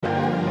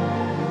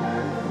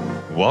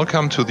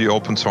Welcome to the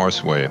Open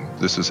Source Way.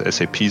 This is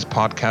SAP's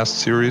podcast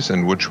series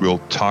in which we'll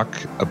talk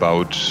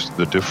about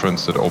the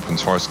difference that open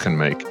source can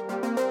make.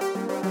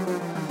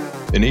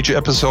 In each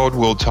episode,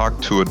 we'll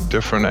talk to a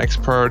different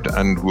expert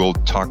and we'll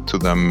talk to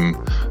them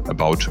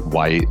about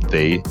why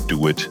they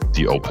do it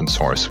the open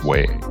source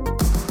way.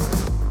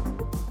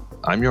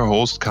 I'm your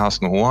host,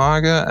 Carsten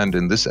Hohage, and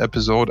in this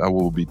episode, I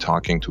will be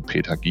talking to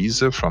Peter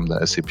Giese from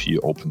the SAP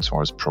Open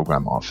Source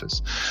Program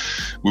Office.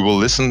 We will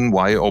listen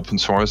why open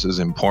source is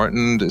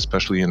important,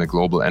 especially in a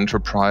global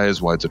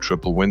enterprise, why it's a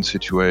triple win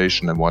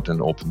situation, and what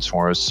an open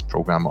source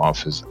program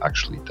office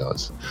actually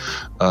does.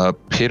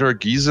 Peter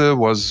Giese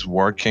was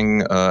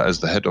working as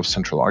the head of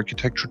central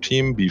architecture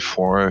team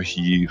before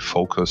he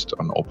focused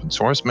on open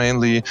source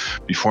mainly.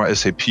 Before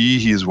SAP,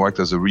 he has worked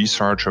as a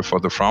researcher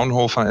for the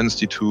Fraunhofer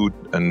Institute,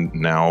 and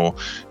now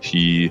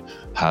he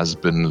has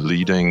been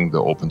leading the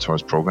open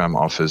source program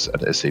office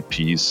at SAP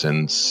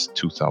since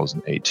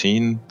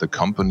 2018. The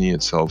company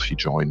itself he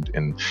joined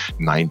in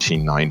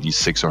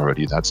 1996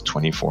 already. That's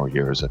 24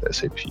 years at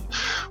SAP.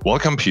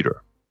 Welcome,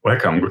 Peter.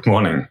 Welcome. Good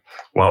morning.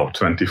 Wow,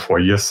 24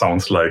 years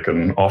sounds like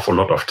an awful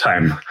lot of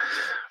time.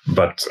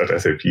 But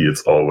at SAP,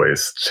 it's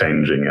always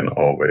changing and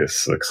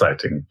always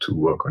exciting to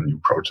work on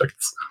new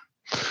projects.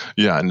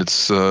 Yeah, and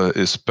it's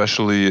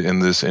especially in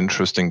this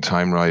interesting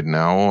time right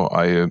now,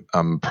 I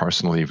am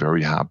personally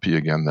very happy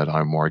again that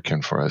I'm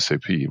working for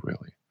SAP,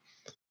 really.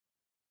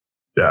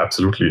 Yeah,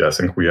 absolutely. I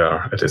think we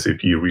are at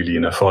SAP really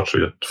in a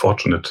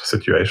fortunate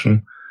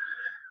situation.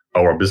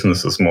 Our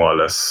business is more or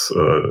less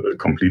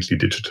completely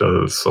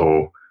digital,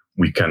 so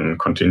we can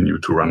continue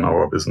to run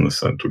our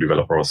business and to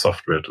develop our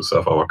software to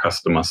serve our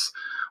customers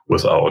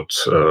without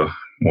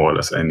more or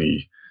less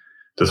any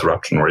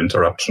disruption or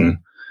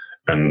interruption.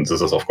 And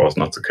this is, of course,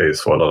 not the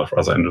case for a lot of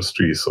other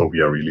industries. So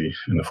we are really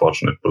in a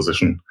fortunate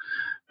position.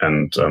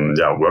 And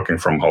working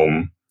from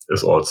home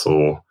is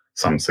also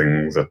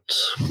something that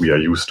we are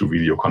used to,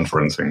 video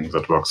conferencing,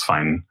 that works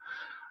fine.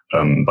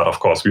 But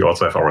of course, we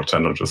also have our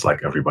challenges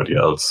like everybody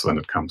else when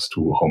it comes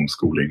to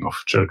homeschooling of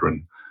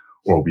children.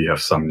 Or we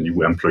have some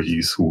new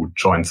employees who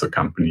joined the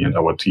company and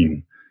our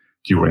team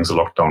during the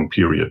lockdown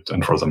period.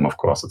 And for them, of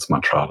course, it's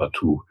much harder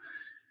to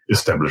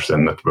establish their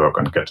network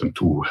and get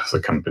into the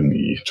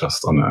company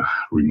just on a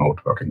remote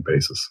working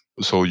basis.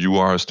 So you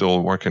are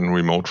still working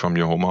remote from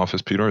your home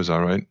office, Peter, is that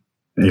right?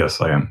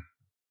 Yes, I am.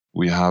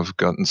 We have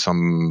gotten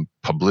some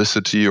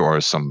publicity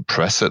or some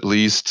press at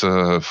least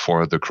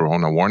for the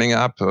Corona warning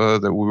app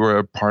that we were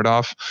a part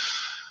of.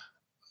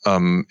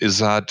 Is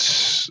that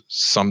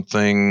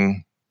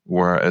something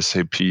where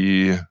SAP,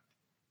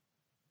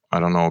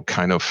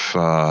 kind of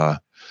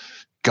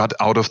got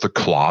out of the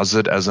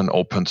closet as an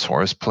open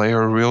source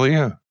player,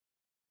 really?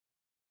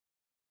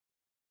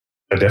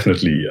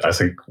 Definitely. I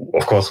think,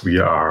 of course, we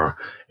are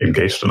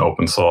engaged in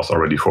open source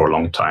already for a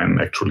long time,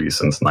 actually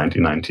since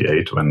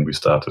 1998, when we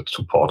started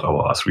to port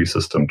our R3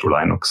 system to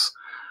Linux,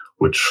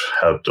 which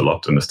helped a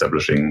lot in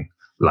establishing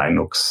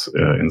Linux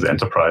in the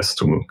enterprise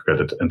to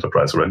get it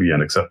enterprise ready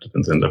and accepted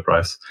in the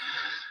enterprise.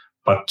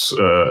 But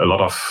a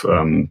lot of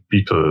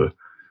people,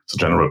 the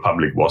general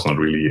public, was not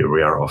really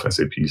aware of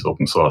SAP's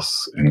open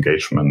source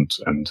engagement,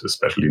 and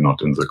especially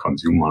not in the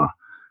consumer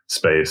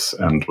space.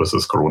 And with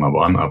this Corona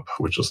Warn app,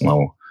 which is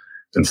now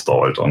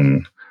installed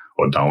on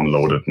or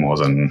downloaded more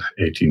than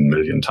 18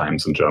 million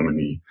times in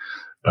Germany,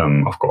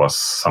 of course,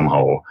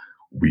 somehow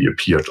we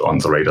appeared on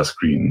the radar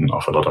screen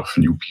of a lot of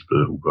new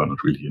people who were not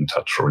really in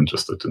touch or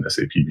interested in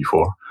SAP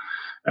before.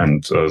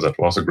 And that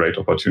was a great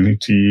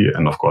opportunity.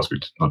 And of course, we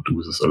did not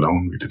do this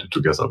alone. We did it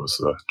together with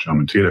the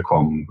German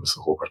Telekom, with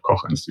the Robert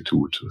Koch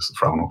Institute, with the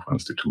Fraunhofer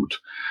Institute,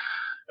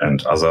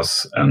 and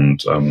others.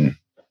 And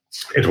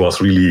it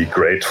was really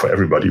great for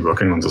everybody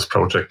working on this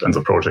project. And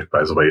the project,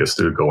 by the way, is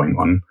still going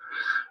on.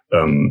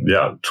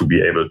 To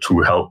be able to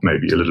help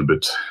maybe a little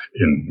bit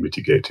in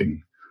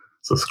mitigating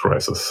this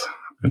crisis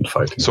and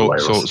fighting the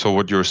virus. So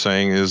what you're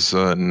saying is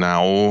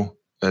now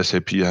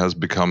SAP has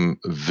become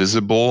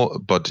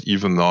visible, but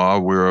even though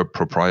we're a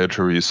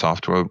proprietary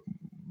software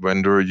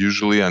vendor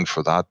usually, and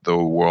for that the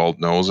world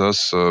knows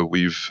us,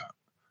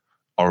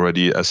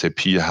 SAP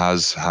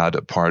has had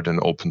a part in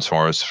open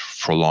source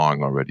for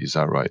long already. Is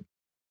that right?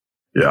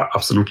 Yeah,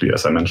 absolutely.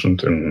 As I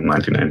mentioned, in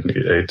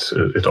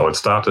 1998, it all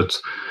started.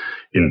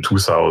 In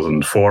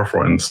 2004,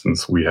 for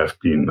instance, we have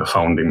been a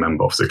founding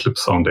member of the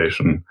Eclipse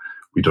Foundation.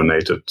 We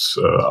donated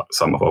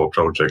some of our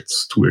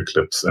projects to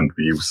Eclipse, and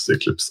we used the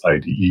Eclipse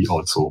IDE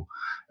also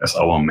as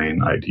our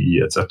main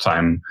IDE at that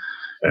time.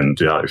 And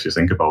if you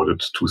think about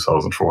it,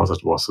 2004,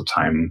 that was the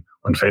time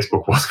when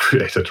Facebook was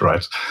created,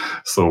 right?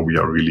 So we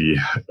are really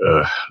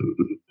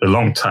a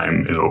long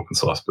time in open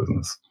source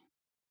business.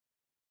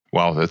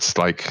 Wow, that's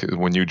like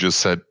when you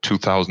just said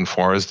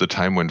 2004 is the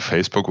time when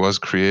Facebook was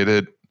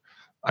created.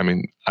 I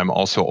mean, I'm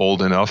also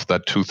old enough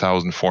that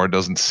 2004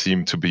 doesn't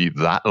seem to be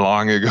that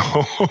long ago.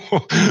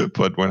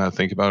 But when I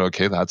think about it,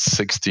 okay, that's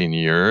 16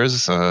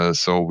 years.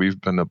 So we've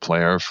been a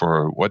player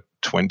for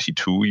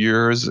 22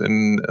 years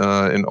in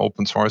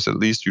open source at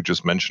least. You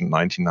just mentioned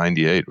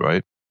 1998,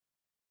 right?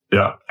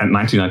 Yeah, and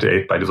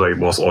 1998, by the way,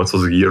 was also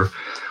the year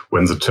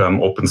when the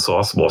term open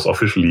source was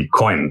officially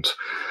coined.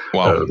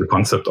 Wow. The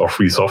concept of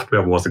free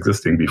software was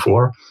existing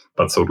before,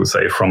 but so to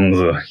say, from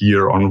the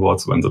year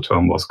onwards when the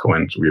term was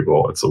coined, we were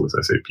also with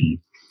SAP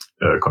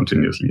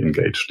continuously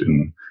engaged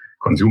in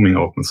consuming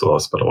open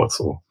source, but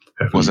also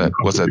was that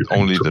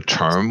only the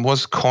term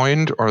was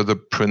coined, or the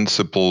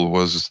principle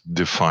was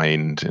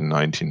defined in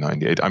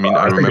 1998? I mean,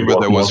 I remember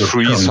there was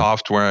free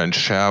software and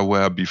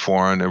shareware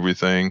before and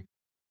everything.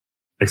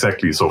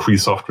 Exactly. So free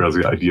software,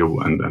 the idea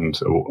and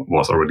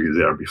was already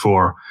there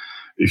before.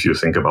 If you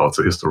think about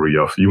the history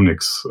of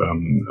Unix,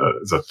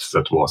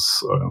 that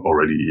was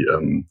already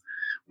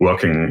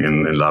working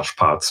in large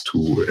parts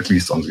to, at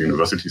least on the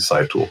university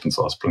side, to open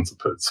source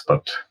principles.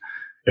 But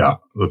yeah,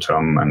 the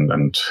term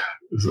and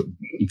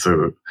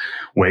the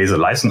way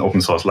the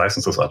open source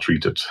licenses are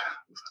treated,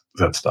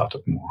 that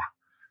started more.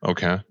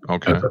 Okay.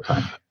 At that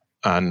time.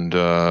 And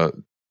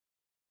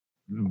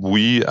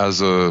we,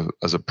 as a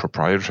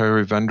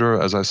proprietary vendor,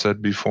 as I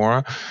said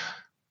before,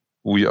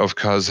 we of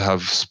course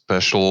have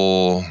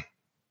special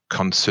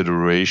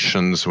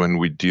considerations when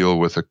we deal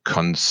with a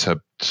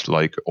concept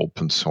like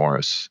open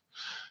source.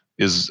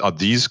 Are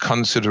these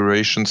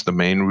considerations the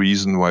main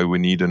reason why we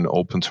need an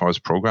open source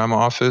program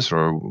office,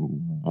 or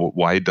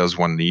why does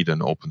one need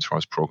an open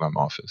source program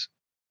office?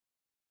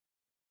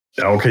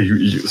 Okay,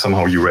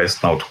 somehow you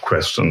raised now two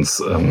questions.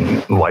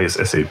 Why is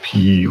SAP,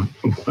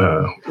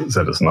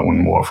 that is known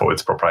more for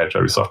its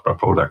proprietary software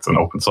products, an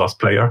open source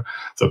player?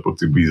 That would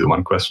be the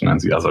one question. And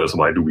the other is,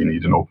 why do we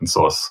need an open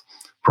source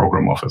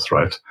program office,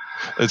 right?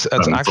 It's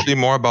actually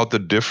more about the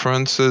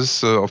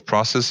differences of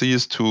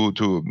processes to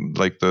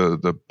like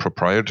the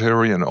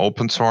proprietary and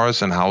open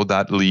source, and how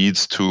that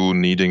leads to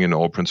needing an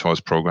open source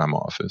program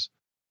office.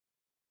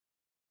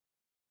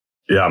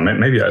 Yeah,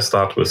 maybe I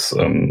start with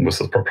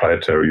the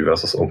proprietary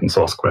versus open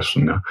source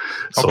question. Yeah.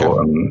 So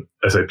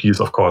Okay. SAP is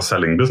of course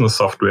selling business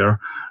software,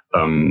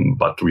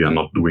 but we are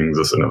not doing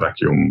this in a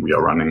vacuum. We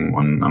are running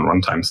on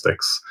runtime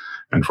stacks.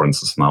 And for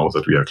instance, now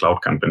that we are a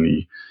cloud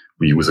company,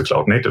 we use a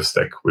cloud native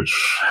stack, which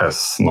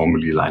has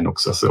normally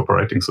Linux as the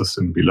operating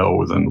system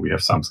below. Then we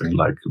have something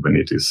like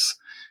Kubernetes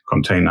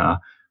container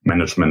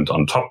management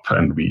on top,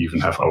 and we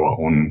even have our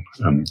own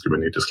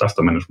Kubernetes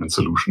cluster management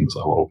solution with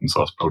our open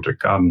source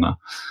project Gardener.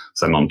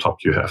 Then on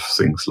top you have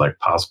things like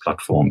PaaS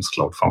platforms,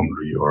 Cloud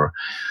Foundry or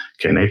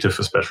Knative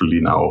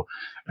especially now,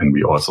 and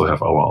we also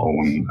have our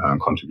own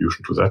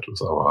contribution to that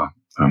with our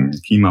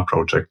Kima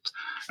project.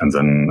 And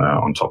then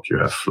on top you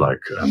have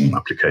like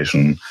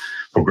application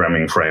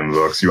programming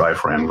frameworks, UI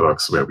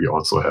frameworks, where we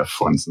also have,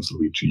 for instance,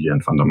 Luigi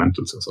and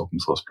Fundamentals as open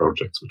source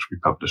projects, which we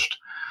published.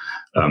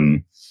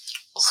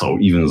 So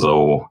even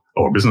though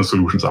our business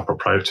solutions are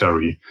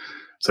proprietary,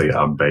 they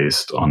are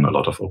based on a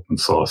lot of open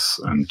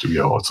source, and we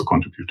are also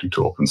contributing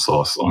to open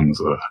source on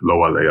the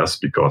lower layers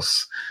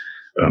because,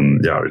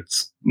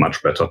 it's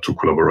much better to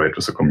collaborate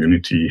with the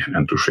community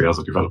and to share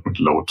the development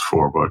load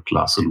for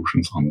world-class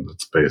solutions on that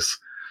space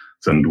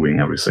than doing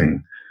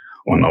everything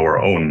on our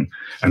own.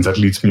 And that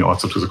leads me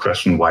also to the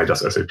question, why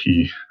does SAP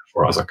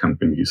or other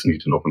companies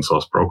need an open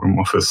source program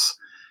office?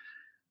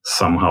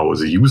 Somehow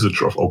the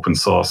usage of open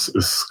source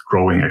is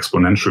growing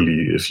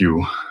exponentially. If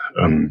you,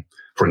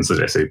 for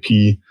instance, SAP,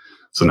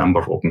 the number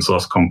of open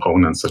source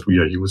components that we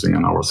are using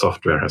in our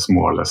software has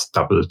more or less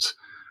doubled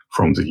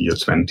from the year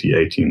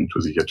 2018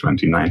 to the year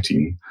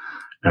 2019.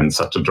 And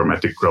such a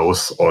dramatic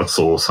growth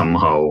also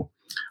somehow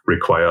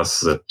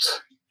requires that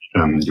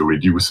you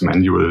reduce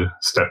manual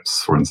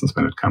steps, for instance,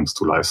 when it comes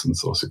to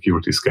license or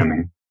security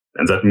scanning.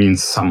 And that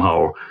means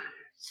somehow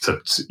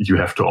that you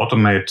have to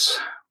automate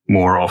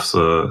more of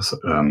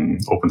the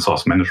open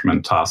source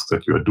management tasks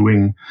that you are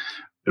doing.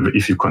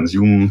 If you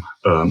consume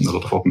a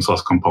lot of open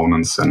source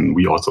components, then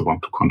we also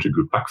want to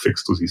contribute bug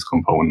fix to these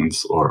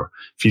components or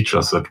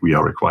features that we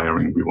are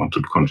requiring. We want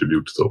to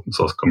contribute to the open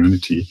source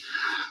community.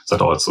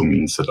 That also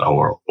means that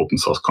our open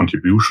source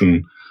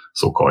contribution,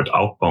 so-called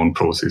outbound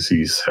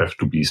processes, have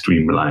to be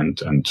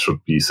streamlined and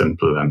should be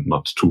simple and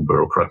not too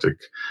bureaucratic.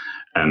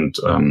 And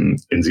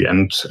in the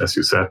end, as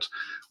you said,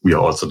 we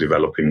are also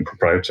developing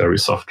proprietary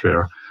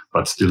software,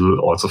 but still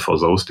also for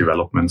those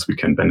developments, we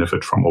can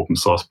benefit from open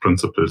source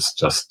principles,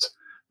 just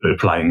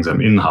applying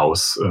them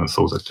in-house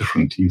so that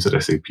different teams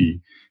at SAP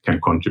can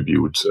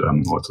contribute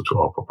also to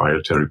our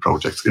proprietary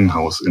projects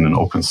in-house in an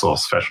open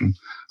source fashion.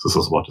 This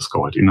is what is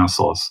called inner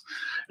source.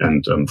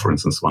 And for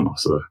instance, one of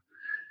the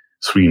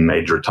three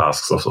major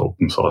tasks of the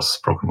open source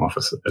program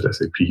office at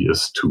SAP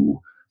is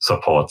to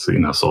support the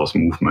inner source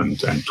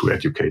movement and to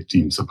educate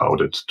teams about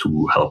it,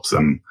 to help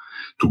them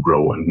to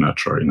grow and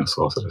nurture inner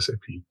source at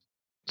SAP.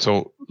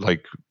 So,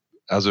 like,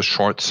 as a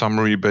short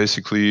summary,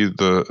 basically,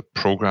 the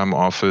program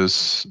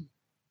office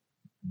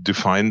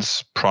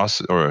defines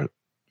process, or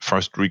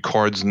first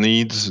records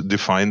needs,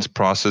 defines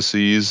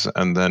processes,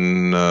 and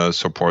then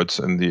supports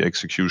in the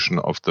execution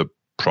of the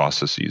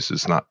processes.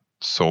 It's not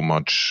so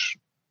much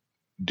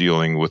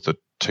dealing with the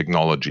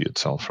technology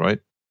itself, right?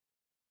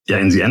 Yeah,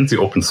 in the end, the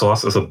open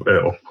source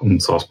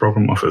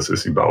program office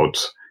is about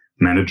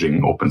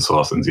managing open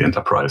source in the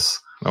enterprise.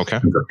 Okay.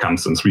 And that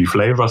comes in three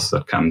flavors.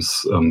 That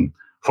comes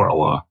For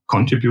our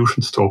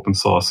contributions to open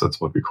source,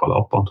 that's what we call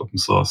outbound open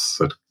source.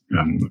 That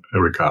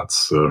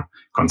regards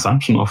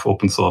consumption of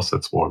open source,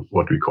 that's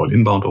what we call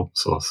inbound open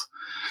source.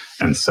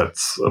 And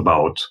that's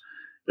about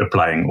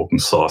applying open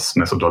source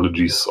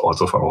methodologies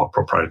also for our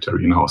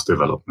proprietary in-house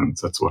development.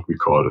 That's what we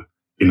call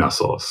inner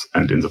source.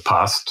 And in the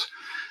past,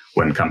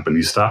 when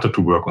companies started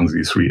to work on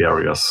these three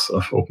areas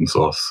of open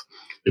source,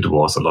 it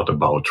was a lot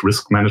about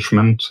risk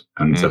management.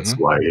 And that's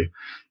why,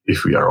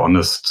 if we are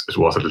honest, it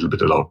was a little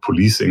bit about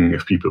policing.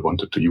 If people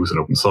wanted to use an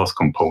open source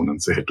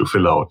component, they had to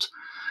fill out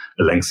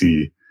a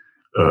lengthy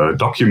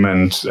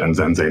document, and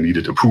then they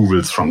needed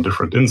approvals from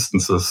different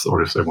instances.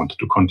 Or if they wanted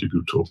to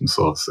contribute to open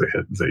source,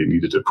 they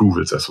needed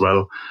approvals as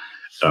well.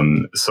 A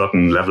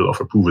certain level of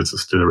approvals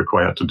is still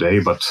required today,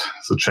 but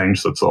the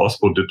change that the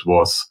OSPO did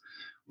was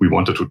we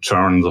wanted to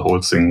turn the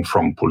whole thing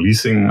from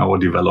policing our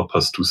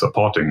developers to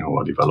supporting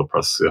our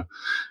developers.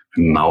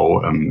 And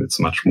now it's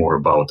much more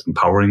about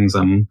empowering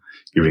them,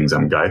 giving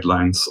them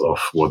guidelines of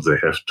what they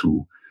have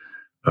to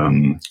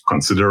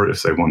consider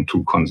if they want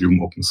to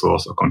consume open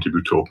source or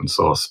contribute to open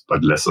source,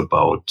 but less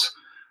about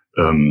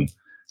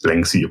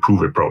lengthy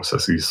approval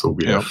processes. So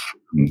we have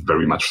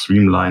very much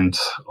streamlined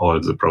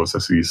all the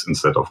processes.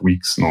 Instead of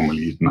weeks,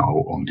 normally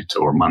now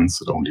or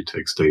months, it only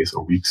takes days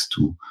or weeks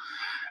to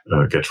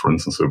get, for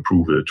instance,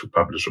 approval to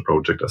publish a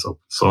project as open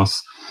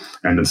source.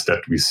 And instead,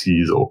 we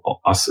see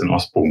us in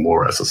OSPO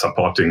more as a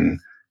supporting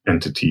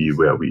entity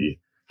where we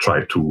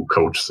try to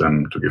coach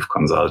them, to give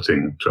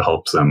consulting, to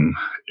help them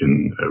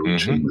in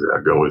reaching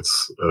their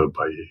goals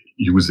by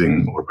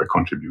using or by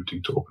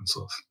contributing to open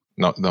source.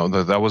 No,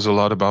 that was a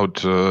lot about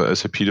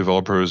SAP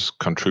developers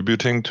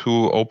contributing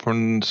to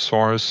open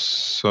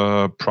source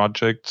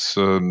projects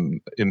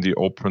in the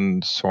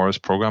open source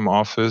program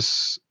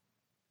office.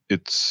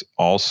 It's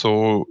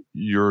also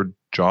your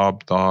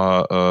job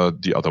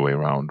the other way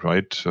around,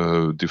 right?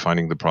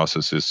 Defining the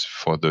processes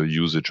for the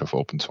usage of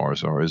open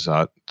source, or is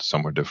that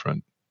somewhere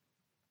different?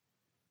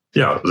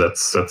 Yeah,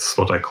 that's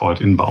what I call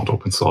it inbound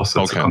open source.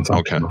 That's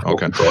okay.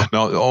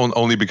 Now,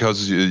 only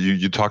because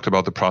you talked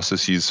about the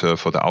processes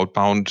for the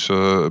outbound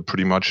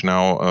pretty much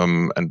now,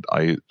 and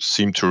I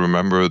seem to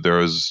remember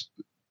there's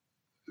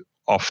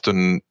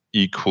often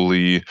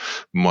equally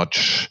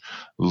much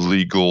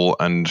legal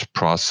and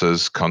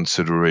process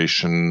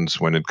considerations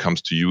when it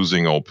comes to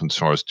using open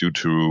source due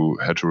to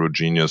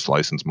heterogeneous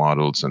license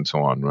models and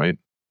so on, right?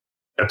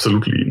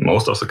 Absolutely.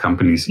 Most of the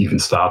companies even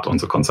start on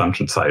the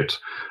consumption side.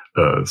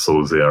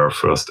 So their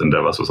first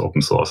endeavors with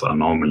open source are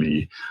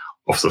normally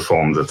of the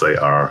form that they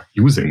are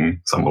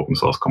using some open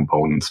source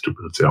components to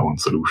build their own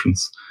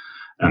solutions.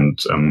 And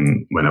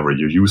whenever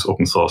you use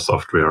open source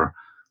software,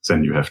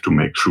 then you have to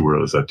make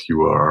sure that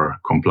you are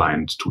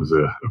compliant to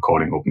the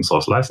according open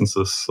source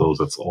licenses. So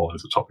that's all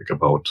the topic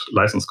about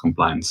license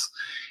compliance.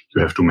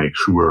 You have to make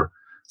sure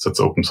that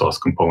the open source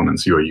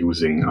components you are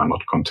using are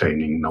not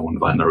containing known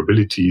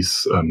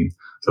vulnerabilities.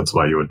 That's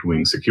why you're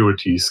doing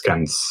security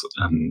scans.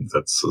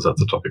 That's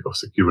the topic of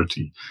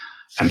security.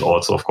 And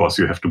also, of course,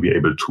 you have to be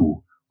able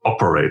to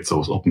operate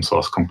those open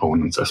source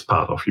components as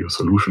part of your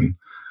solution.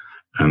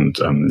 And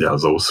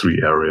those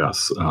three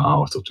areas are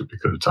also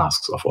typical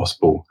tasks of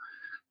OSPO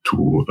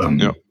to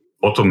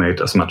automate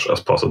as much as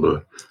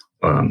possible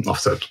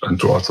of that, and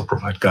to also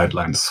provide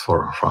guidelines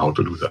for how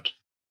to do that.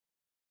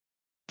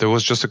 There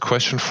was just a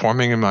question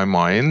forming in my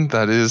mind.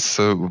 That is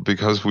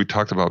because we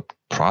talked about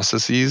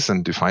processes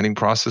and defining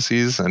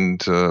processes,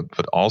 and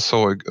but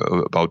also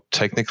about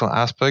technical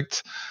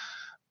aspects.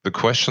 The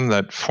question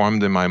that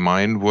formed in my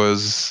mind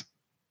was,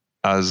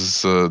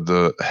 as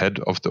the head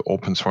of the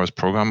open source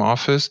program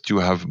office, do you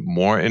have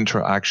more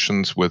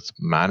interactions with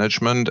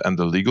management and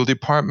the legal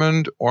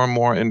department, or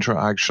more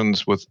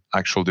interactions with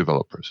actual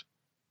developers?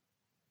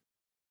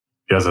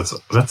 Yeah,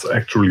 that's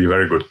actually a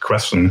very good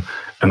question.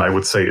 And I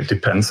would say it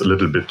depends a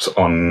little bit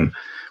on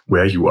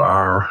where you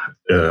are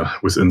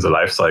within the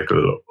life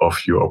cycle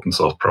of your open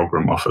source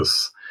program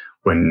office.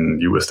 When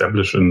you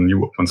establish a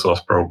new open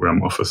source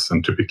program office,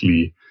 then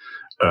typically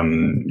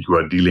you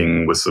are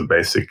dealing with the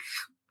basic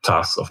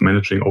tasks of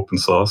managing open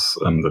source.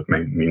 That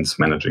means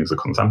managing the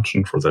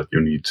consumption. For that,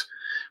 you need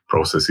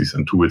processes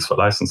and tools for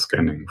license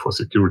scanning, for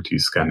security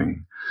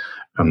scanning,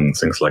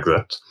 things like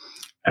that.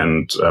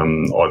 And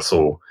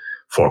also,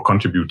 for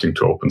contributing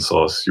to open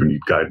source, you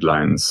need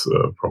guidelines.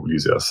 Probably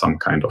there's some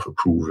kind of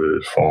approval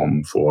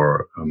form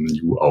for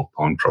new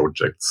outbound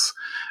projects.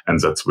 And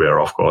that's where,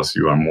 of course,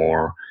 you are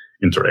more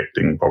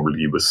interacting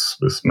probably with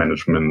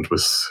management,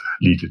 with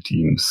legal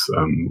teams,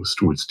 with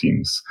tools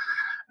teams.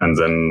 And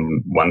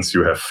then once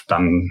you have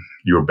done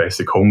your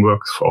basic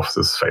homework of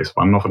this phase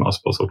one of an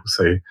OSPO, so to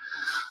say,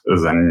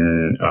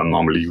 then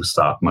normally you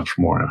start much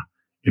more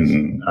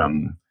in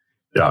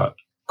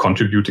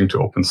contributing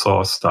to open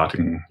source,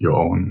 starting your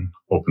own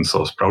open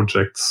source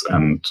projects.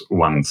 And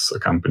once a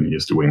company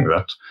is doing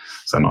that,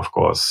 then of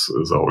course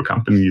the whole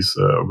companies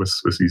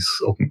with these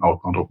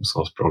outbound open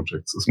source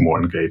projects is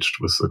more engaged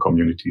with the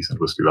communities and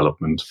with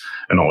development.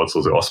 And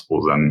also the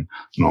OSPO then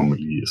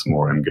normally is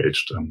more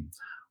engaged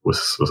with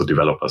the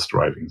developers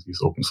driving these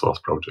open source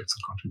projects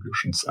and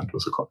contributions, and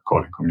with the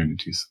calling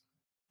communities.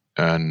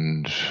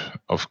 And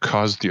of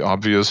course, the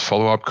obvious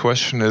follow-up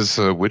question is,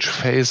 which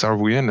phase are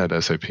we in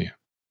at SAP?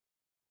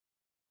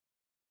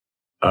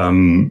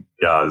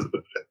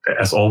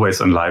 As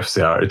always in life,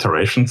 there are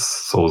iterations.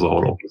 So the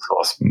whole open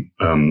source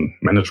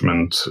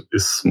management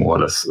is more or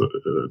less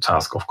a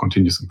task of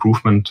continuous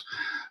improvement.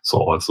 So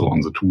also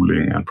on the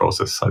tooling and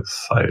process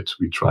side,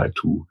 we try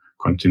to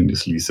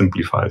continuously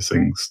simplify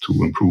things, to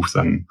improve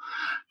them,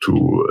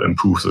 to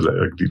improve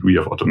the degree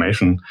of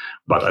automation.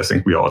 But I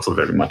think we are also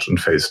very much in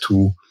phase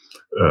 2.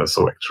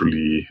 So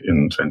actually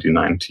in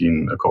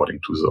 2019, according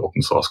to the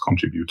Open Source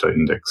Contributor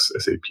Index,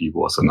 SAP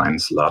was the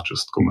 9th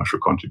largest commercial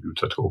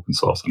contributor to open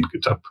source on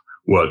GitHub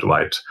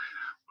worldwide,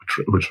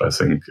 which I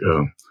think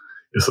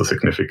is a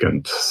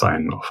significant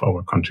sign of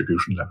our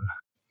contribution level.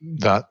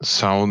 That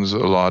sounds a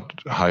lot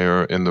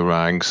higher in the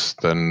ranks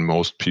than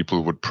most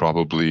people would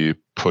probably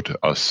put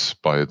us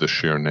by the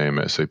sheer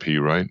name SAP,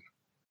 right?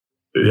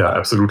 Yeah,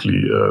 absolutely.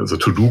 The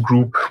To-Do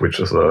group, which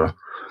is a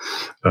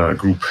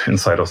group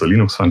inside of the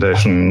Linux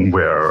Foundation,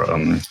 where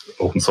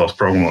open source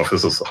program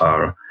offices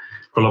are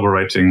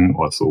collaborating.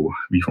 Also,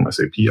 we from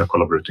SAP are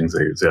collaborating.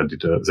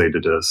 They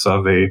did a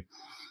survey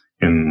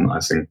in, I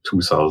think,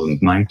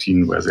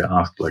 2019, where they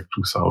asked like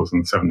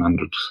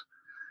 2,700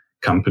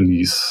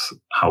 companies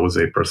how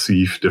they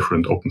perceive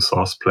different open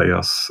source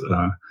players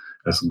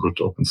as good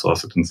open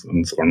source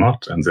citizens or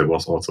not. And there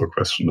was also a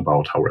question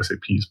about how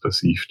SAP is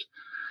perceived.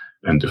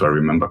 And if I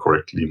remember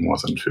correctly, more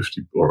than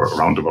 50 or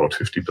around about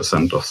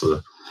 50% of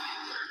the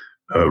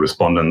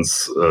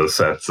respondents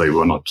said they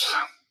were not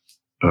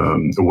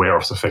aware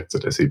of the fact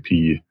that SAP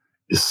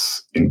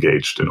is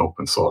engaged in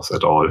open source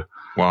at all.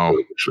 Wow.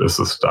 Which is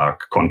a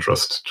stark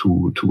contrast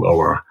to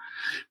our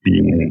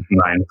being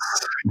 9th.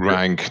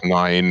 Rank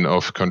 9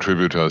 of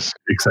contributors.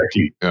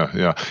 Exactly.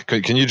 Yeah.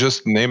 Can you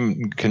just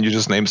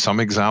name some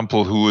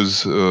example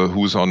who's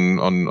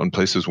on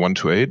places 1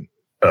 to 8?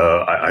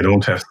 I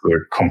don't have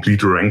the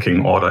complete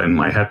ranking order in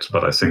my head,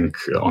 but I think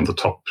on the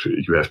top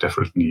you have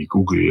definitely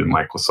Google,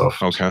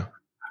 Microsoft, okay,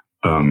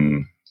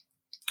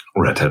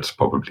 Red Hat,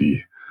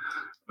 probably,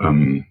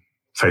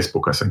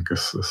 Facebook. I think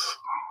is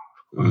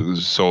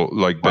so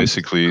like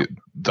basically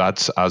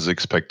that's as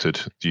expected.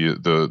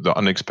 The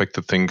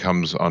unexpected thing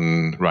comes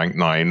on rank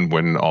 9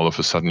 when all of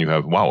a sudden you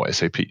have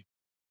SAP.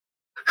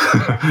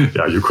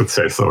 Yeah, you could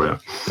say so.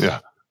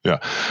 Yeah.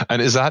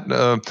 And is that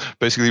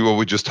basically what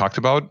we just talked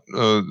about?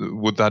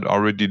 Would that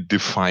already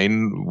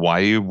define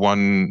why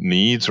one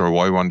needs or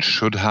why one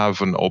should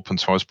have an open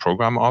source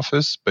program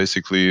office?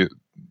 Basically,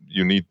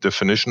 you need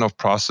definition of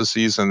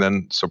processes and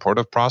then support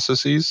of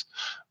processes?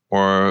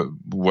 Or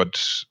what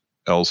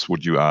else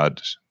would you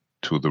add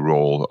to the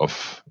role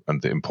of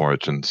and the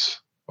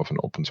importance of an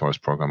open source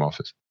program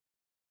office?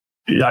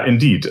 Yeah,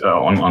 indeed.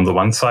 On the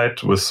one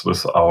side,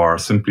 with our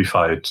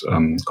simplified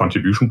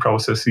contribution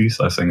processes,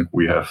 I think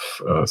we have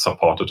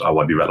supported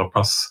our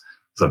developers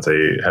that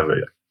they have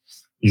an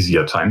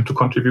easier time to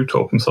contribute to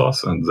open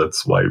source, and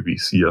that's why we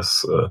see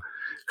us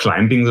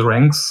climbing the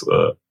ranks.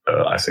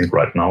 I think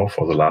right now,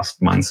 for the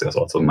last month, there's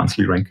also a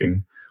monthly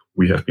ranking.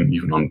 We have been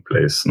even on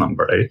place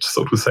number 8,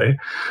 so to say.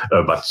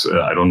 But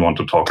I don't want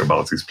to talk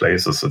about these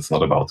places. It's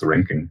not about the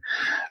ranking.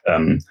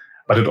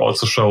 But it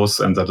also shows,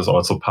 and that is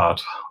also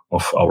part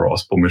of our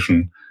OSPO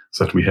mission,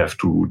 that we have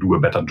to do a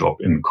better job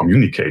in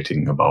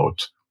communicating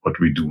about what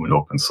we do in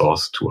open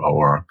source to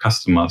our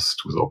customers,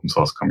 to the open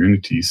source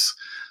communities,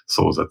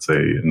 so that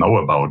they know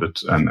about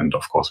it. And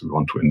of course, we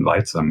want to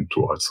invite them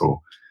to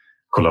also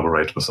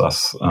collaborate with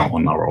us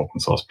on our open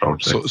source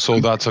projects. So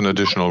that's an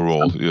additional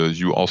role.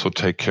 You also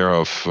take care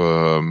of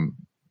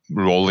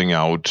rolling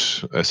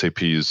out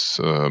SAP's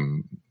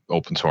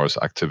open source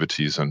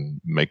activities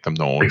and make them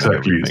known.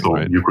 Exactly. So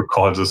right? You could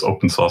call this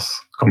open source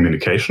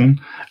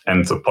communication.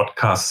 And the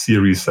podcast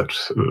series that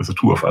the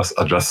two of us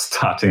are just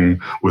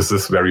starting with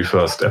this very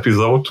first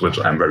episode, which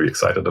I'm very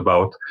excited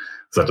about,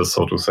 that is,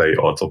 so to say,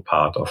 also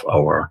part of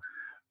our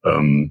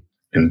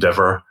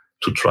endeavor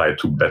to try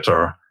to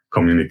better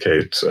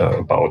communicate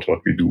about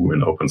what we do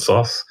in open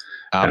source.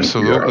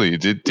 Absolutely.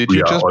 Did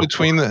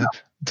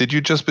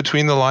you just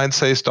between the lines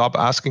say, stop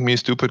asking me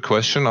stupid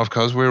question? Of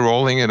course, we're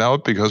rolling it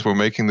out because we're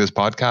making this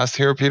podcast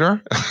here,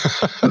 Peter?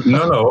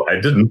 No, I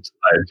didn't.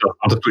 I just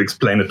wanted to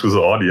explain it to the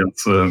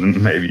audience,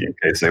 maybe in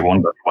case they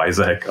wonder why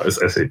the heck is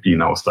SAP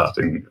now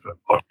starting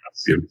a podcast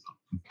series.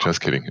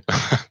 Just kidding.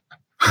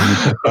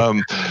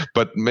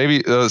 But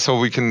maybe so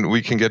we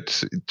can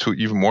get to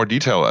even more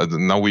detail.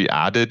 Now we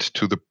added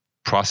to the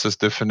process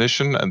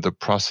definition and the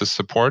process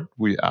support,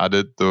 we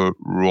added the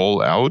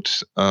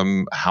rollout.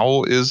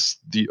 How is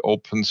the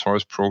open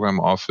source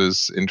program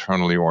office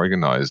internally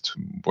organized?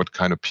 What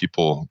kind of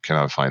people can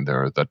I find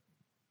there that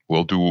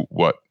will do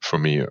what for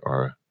me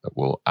or that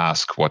will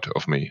ask what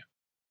of me?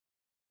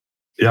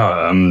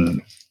 Yeah,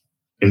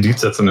 indeed,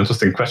 that's an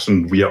interesting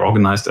question. We are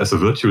organized as a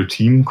virtual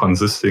team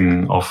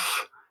consisting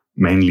of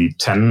mainly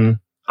 10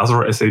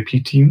 other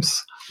SAP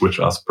teams, which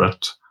are spread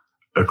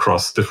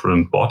across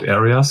different board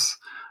areas.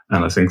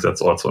 And I think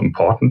that's also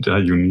important.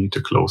 You need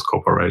a close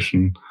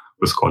cooperation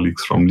with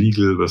colleagues from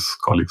legal, with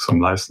colleagues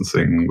from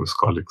licensing, with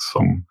colleagues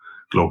from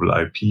global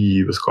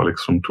IP, with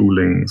colleagues from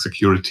tooling,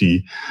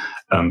 security.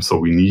 So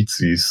we need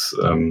these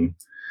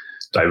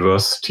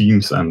diverse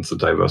teams and the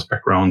diverse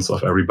backgrounds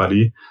of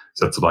everybody.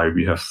 That's why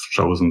we have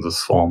chosen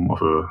this form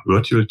of a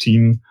virtual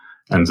team.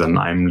 And then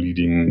I'm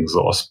leading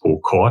the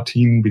OSPO core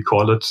team, we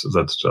call it.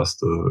 That's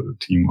just a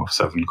team of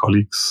 7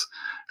 colleagues.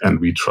 And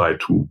we try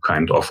to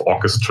kind of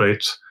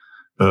orchestrate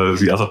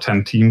the other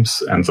 10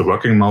 teams. And the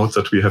working mode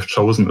that we have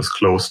chosen is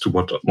close to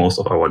what most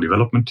of our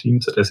development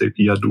teams at SAP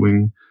are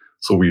doing.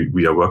 So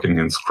we are working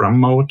in Scrum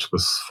mode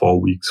with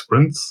 4-week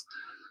sprints.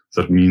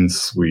 That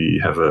means we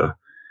have a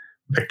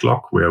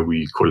backlog where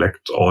we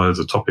collect all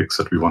the topics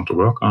that we want to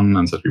work on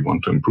and that we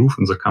want to improve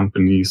in the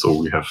company. So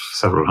we have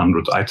several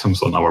hundred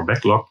items on our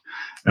backlog.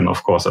 And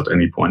of course, at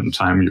any point in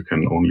time, you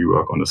can only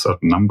work on a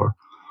certain number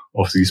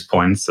of these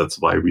points. That's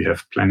why we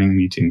have planning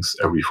meetings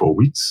every 4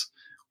 weeks,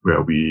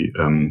 where we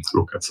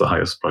look at the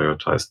highest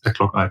prioritized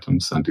backlog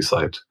items and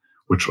decide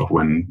which of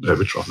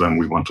them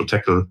we want to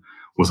tackle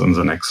within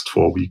the next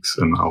 4 weeks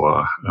in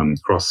our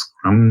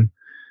cross-Scrum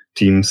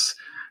teams.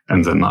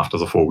 And then after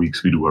the 4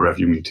 weeks, we do a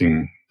review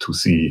meeting to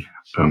see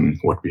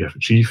what we have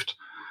achieved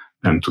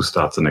and to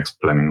start the next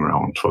planning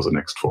round for the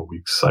next 4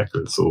 weeks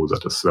cycle. So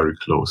that is very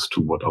close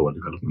to what our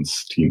development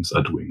teams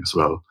are doing as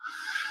well.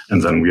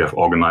 And then we have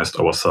organized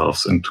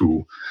ourselves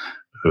into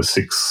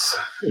 6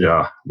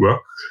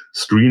 work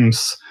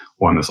streams.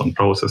 One is on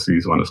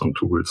processes, one is on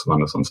tools,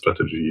 one is on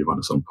strategy, one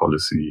is on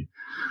policy,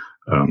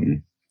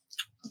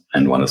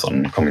 and one is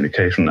on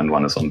communication, and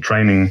one is on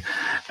training.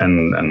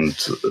 And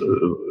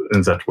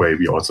in that way,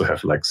 we also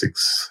have like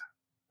 6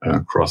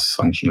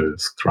 cross-functional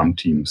Scrum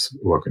teams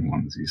working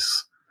on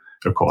these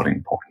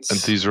according points. And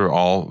these are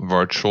all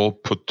virtual,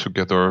 put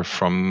together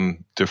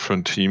from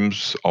different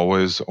teams,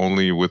 always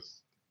only with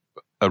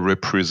a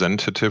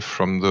representative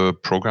from the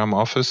program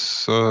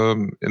office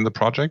in the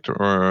project,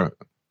 or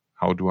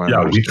how do I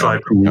understand? We try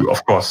to,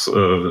 of course,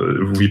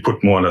 we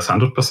put more or less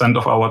 100%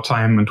 of our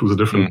time into the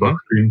different work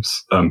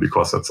streams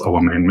because that's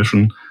our main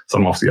mission.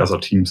 Some of the other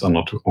teams are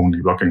not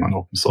only working on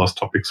open source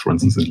topics, for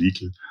instance, in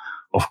legal.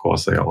 Of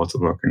course, they are also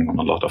working on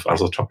a lot of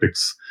other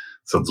topics.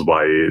 So that's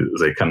why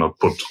they cannot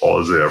put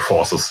all their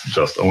forces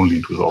just only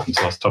into the open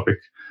source topic.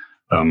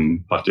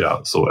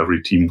 So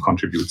every team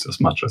contributes as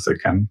much as they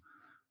can.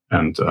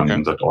 And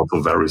that also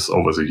varies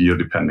over the year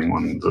depending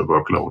on the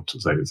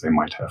workload they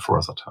might have for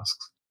other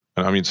tasks.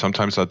 I mean,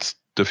 sometimes that's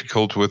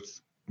difficult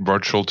with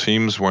virtual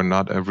teams where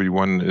not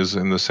everyone is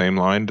in the same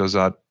line. Does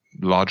that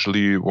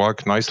largely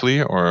work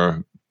nicely?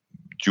 Or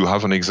do you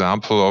have an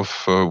example of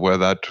where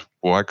that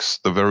works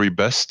the very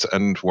best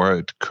and where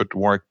it could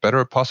work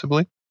better,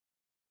 possibly?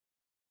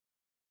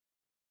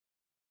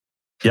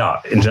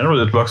 Yeah, in general,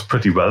 it works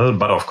pretty well.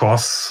 But of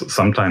course,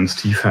 sometimes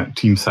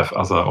teams have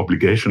other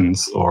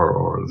obligations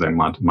or they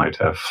might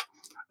have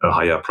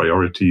higher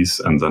priorities.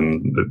 And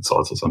then it's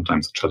also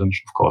sometimes a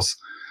challenge, of course.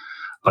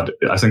 But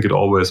I think it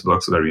always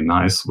works very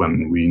nice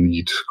when we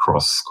need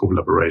cross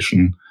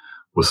collaboration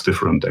with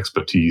different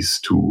expertise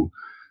to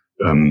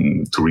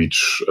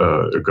reach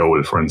a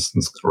goal. For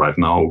instance, right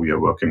now we are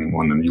working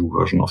on a new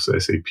version of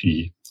the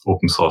SAP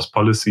open source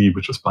policy,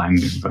 which is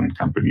binding then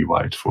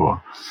company-wide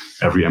for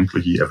every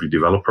employee, every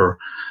developer,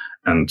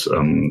 and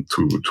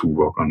to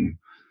work on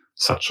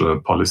such a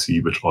policy,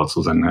 which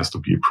also then has to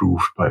be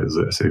approved by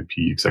the SAP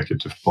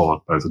executive board,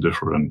 by the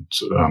different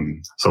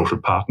social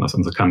partners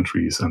in the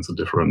countries and the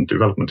different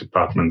development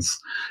departments.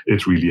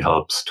 It really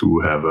helps to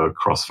have a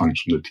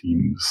cross-functional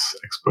teams,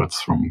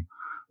 experts from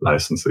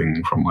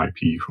licensing, from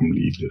IP, from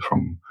legal,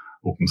 from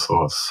open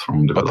source,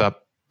 from development. But that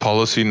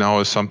policy now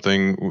is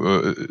something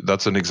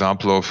that's an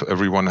example of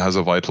everyone has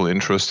a vital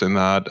interest in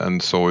that,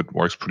 and so it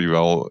works pretty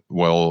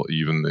well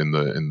even in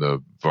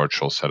the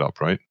virtual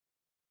setup, right?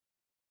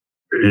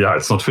 Yeah,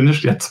 it's not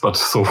finished yet, but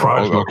so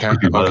far it's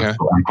pretty well,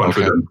 so I'm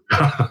confident.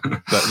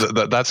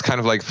 That's kind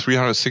of like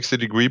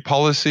 360-degree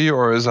policy,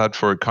 or is that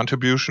for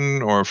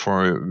contribution or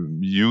for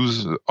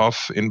use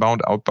of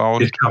inbound,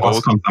 outbound? It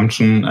covers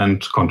consumption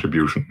and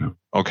contribution. Yeah.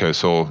 Okay,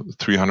 so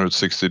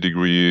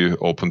 360-degree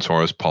open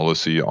source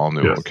policy all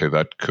new. Yes. Okay,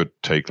 that could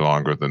take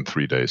longer than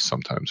 3 days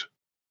sometimes.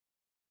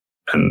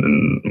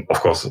 And of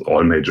course,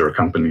 all major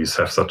companies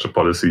have such a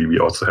policy. We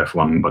also have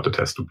one, but it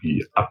has to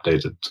be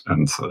updated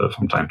and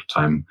from time to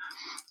time.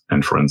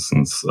 And for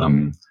instance,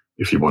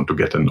 if you want to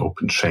get an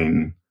open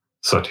chain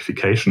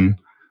certification,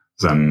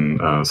 then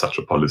such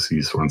a policy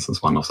is, for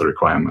instance, one of the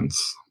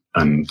requirements.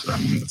 And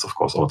it's, of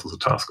course, also the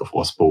task of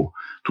OSPO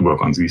to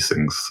work on these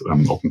things.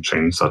 Open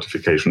chain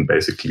certification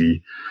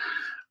basically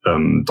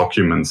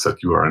documents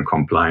that you are in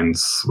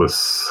compliance with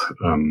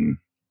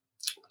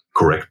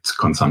correct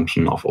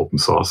consumption of open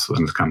source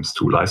when it comes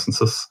to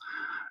licenses.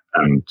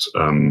 And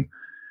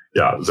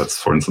that's,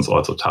 for instance,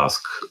 also a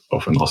task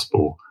of an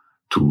OSPO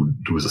to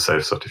do the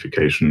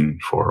self-certification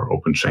for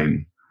open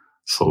chain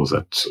so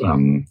that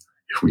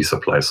if we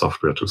supply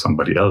software to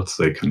somebody else,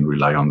 they can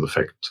rely on the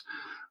fact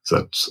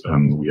that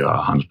we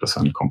are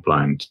 100%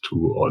 compliant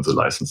to all the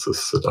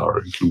licenses that are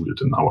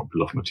included in our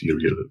bill of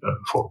material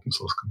for open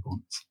source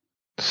components.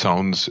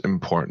 Sounds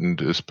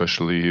important,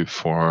 especially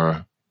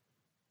for,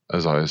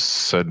 as I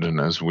said, and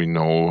as we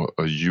know,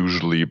 a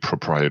usually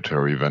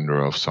proprietary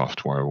vendor of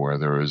software where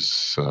there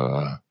is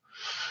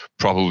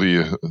probably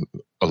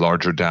a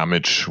larger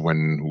damage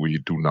when we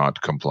do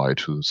not comply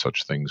to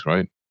such things,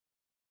 right?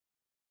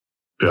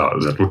 Yeah,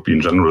 that would be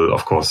in general,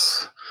 of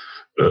course,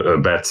 a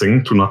bad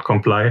thing to not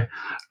comply.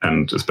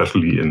 And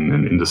especially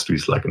in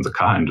industries like in the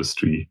car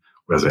industry,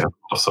 where they have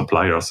a lot of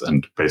suppliers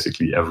and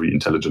basically every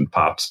intelligent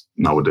part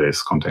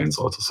nowadays contains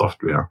also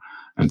software,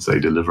 and they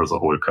deliver the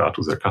whole car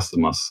to their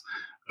customers.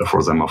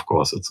 For them, of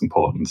course, it's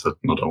important that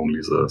not only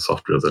the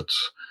software that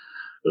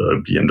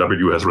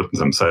BMW has written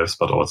themselves,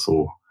 but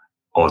also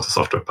all the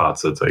software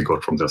parts that they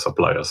got from their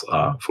suppliers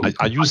are fully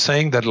Are you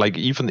saying that, like,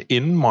 even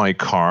in my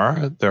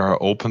car, there are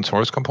open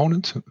source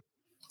components?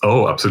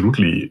 Oh,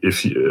 absolutely.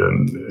 If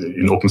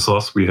in open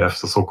source, we have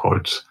the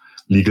so-called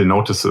legal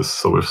notices.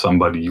 So if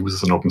somebody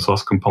uses an open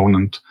source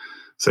component,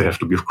 they have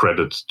to give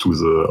credit to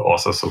the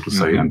author, so to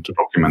say, and to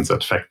document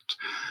that fact.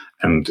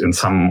 And in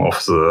some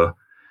of the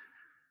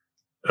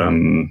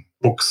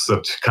books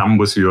that come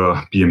with your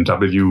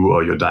BMW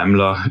or your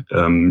Daimler,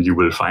 you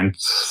will find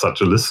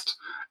such a list.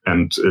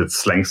 And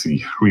it's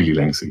lengthy, really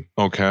lengthy.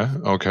 Okay.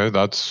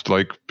 That's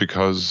like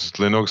because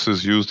Linux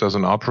is used as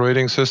an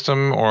operating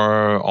system,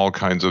 or all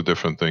kinds of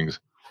different things?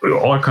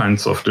 All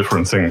kinds of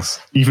different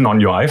things. Even on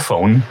your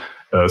iPhone,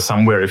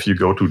 somewhere if you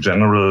go to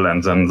general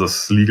and then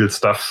this legal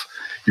stuff,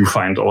 you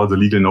find all the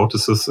legal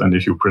notices. And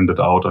if you print it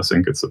out, I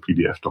think it's a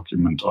PDF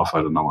document of,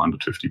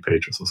 150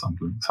 pages or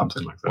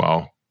something like that.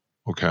 Wow.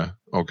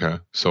 Okay.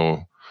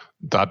 So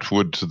that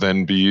would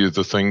then be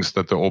the things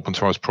that the open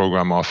source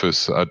program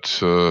office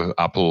at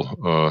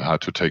Apple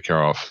had to take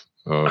care of,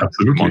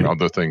 among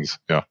other things.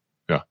 Yeah.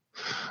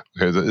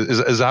 Okay,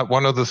 is that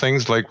one of the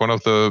things, like one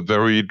of the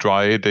very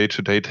dry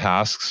day-to-day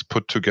tasks,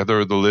 put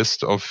together the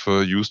list of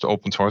used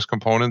open source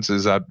components?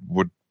 Is that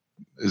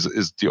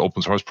is the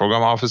open source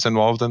program office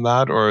involved in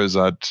that, or is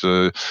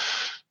that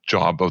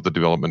job of the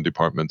development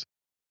department?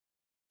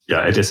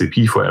 Yeah, at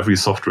SAP, for every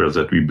software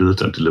that we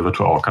build and deliver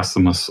to our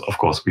customers, of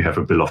course, we have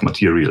a bill of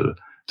material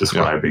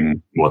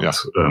describing what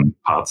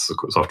parts the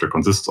software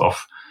consists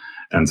of,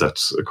 and that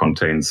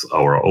contains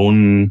our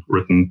own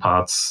written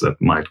parts that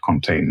might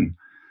contain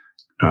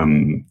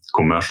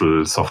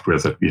commercial software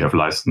that we have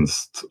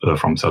licensed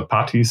from third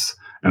parties,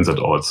 and that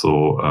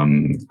also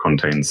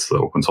contains the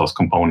open source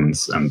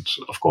components. And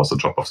of course, the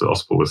job of the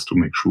OSPO is to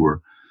make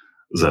sure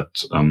that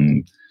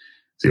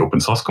the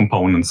open source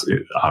components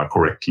are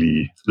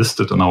correctly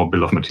listed in our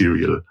bill of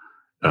material,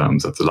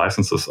 that the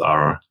licenses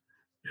are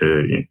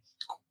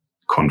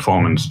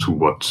conformant to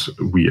what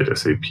we at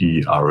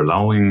SAP are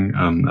allowing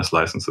as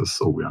licenses.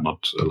 So we are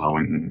not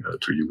allowing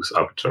to use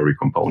arbitrary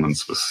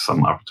components with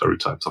some arbitrary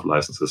types of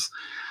licenses.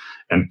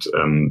 And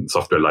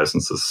software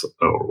licenses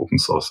or open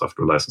source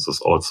software licenses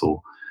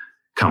also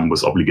come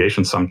with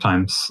obligations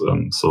sometimes.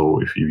 So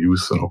if you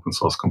use an open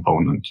source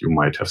component, you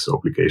might have the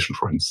obligation,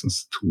 for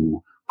instance,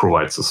 to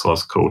provide the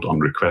source code on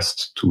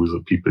request to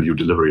the people you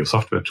deliver your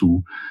software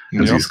to.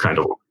 And these kind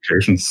of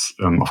obligations,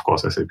 of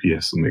course, SAP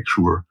has to make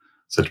sure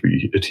that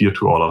we adhere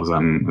to all of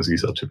them.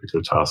 These are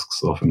typical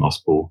tasks of an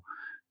OSPO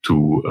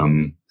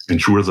to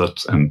ensure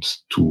that and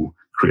to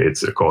create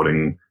the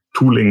according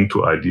tooling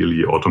to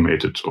ideally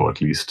automate it, or at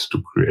least to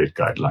create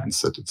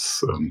guidelines that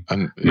it's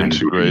and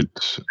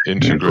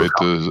integrate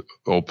the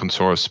open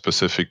source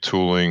specific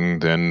tooling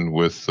then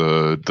with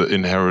the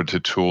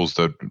inherited tools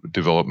that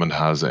development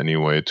has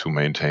anyway to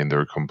maintain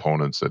their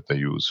components that they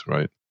use,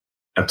 right?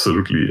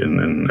 Absolutely.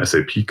 In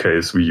SAP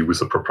case, we use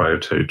a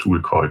proprietary tool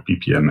called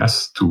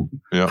BPMS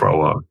for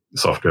our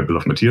software bill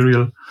of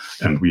material,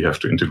 and we have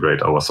to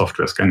integrate our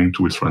software scanning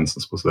tools, for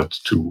instance, with that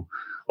to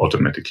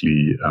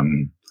automatically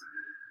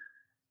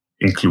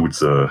include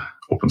the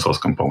open source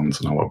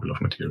components in our bill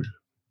of material.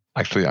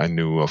 Actually, I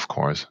knew, of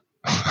course.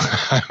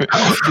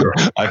 Sure.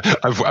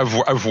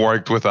 I've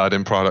worked with that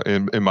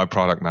in my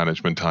product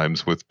management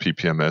times with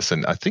PPMS,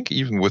 and I think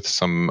even with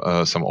some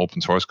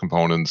open source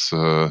components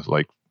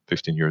like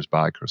 15 years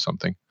back or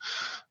something,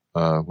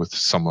 with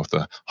some of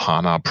the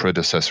HANA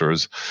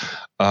predecessors.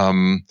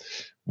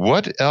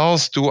 What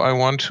else do I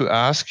want to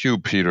ask you,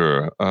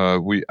 Peter?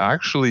 We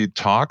actually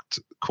talked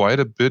quite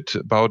a bit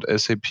about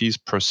SAP's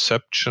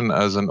perception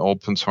as an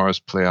open source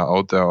player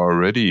out there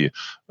already.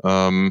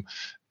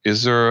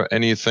 Is there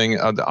anything?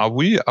 Are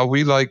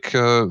we like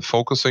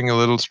focusing a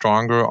little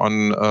stronger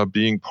on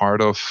being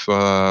part of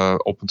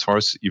open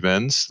source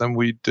events than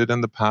we did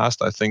in the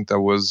past? I think that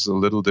was a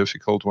little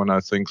difficult when I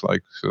think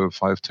like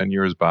 5-10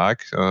 years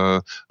back.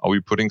 Are we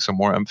putting some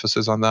more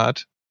emphasis on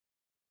that?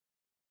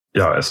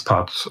 Yeah, as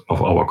part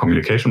of our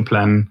communication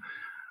plan,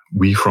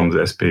 we from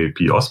the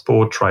SAP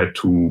OSPO try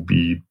to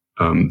be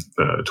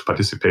to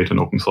participate in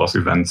open source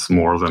events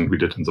more than we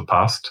did in the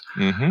past.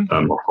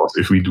 Of course,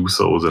 if we do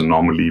so, then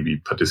normally we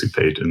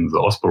participate in the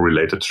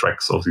OSPO-related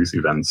tracks of these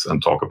events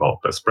and talk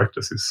about best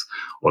practices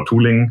or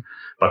tooling.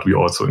 But we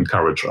also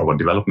encourage our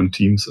development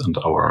teams and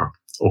our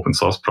open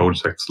source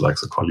projects, like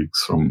the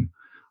colleagues from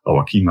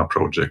our Kima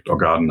project or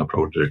Gardener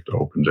project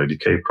or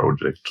OpenJDK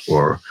project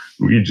or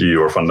Luigi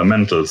or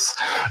Fundamentals,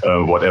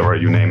 whatever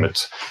you name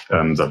it,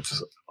 that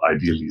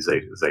ideally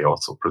they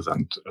also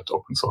present at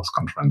open source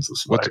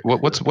conferences.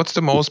 What's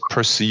the most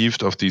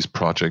perceived of these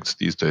projects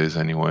these days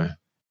anyway?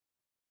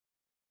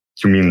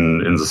 You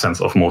mean in the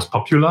sense of most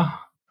popular?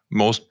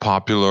 Most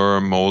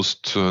popular,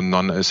 most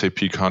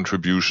non-SAP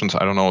contributions.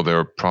 I don't know. There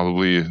are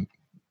probably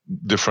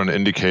different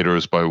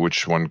indicators by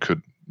which one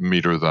could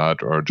meter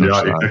that or judge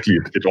that. Exactly.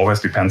 It always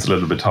depends a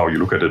little bit how you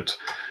look at it.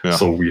 Yeah.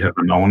 So we have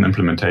a known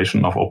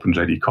implementation of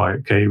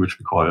OpenJDK, which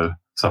we call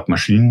SAP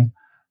Machine.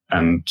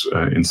 And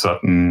in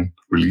certain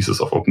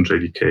releases of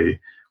OpenJDK,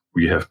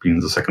 we have been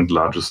the second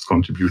largest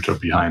contributor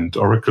behind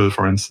Oracle,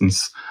 for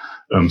instance.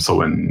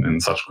 So in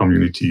such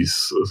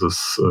communities,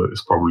 this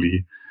is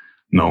probably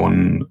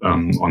known.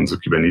 On the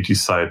Kubernetes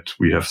side,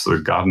 we have the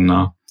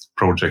Gardener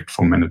project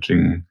for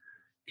managing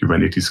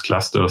Kubernetes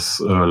clusters,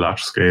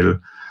 large scale.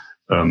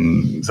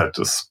 That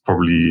is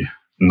probably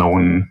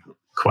known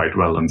quite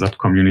well in that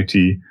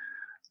community.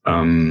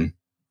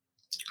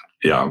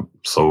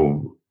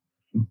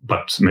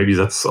 But maybe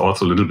that's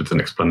also a little bit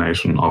an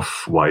explanation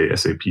of why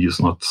SAP is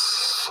not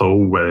so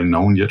well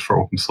known yet for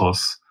open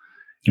source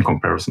in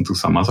comparison to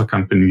some other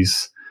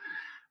companies.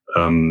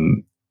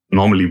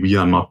 Normally, we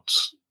are not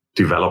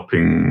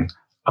developing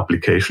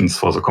applications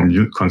for the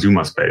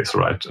consumer space,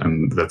 right?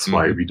 And that's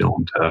why we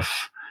don't have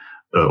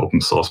open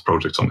source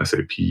projects on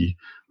SAP,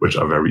 which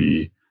are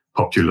very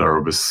popular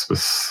with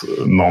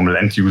normal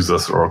end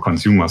users or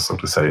consumers, so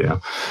to say. Yeah?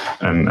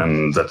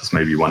 And that is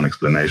maybe one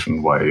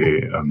explanation why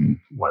we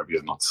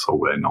are not so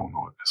well known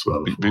as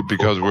well.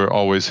 Because we're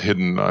always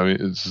hidden. I mean,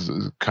 it's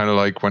kind of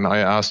like when I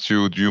asked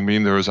you, do you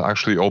mean there is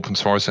actually open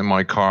source in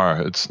my car?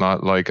 It's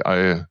not like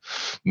I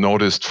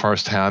noticed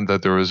firsthand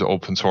that there is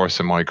open source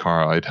in my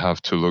car. I'd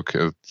have to look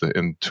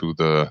into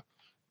the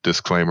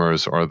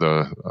disclaimers or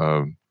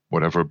the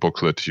whatever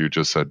booklet you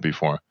just said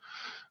before.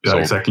 Yeah, so,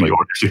 exactly.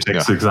 Or if you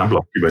take the example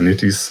of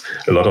Kubernetes,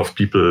 a lot of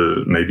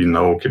people maybe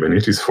know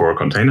Kubernetes for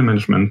container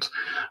management,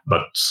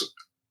 but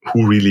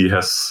who really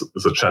has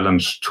the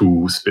challenge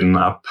to spin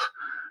up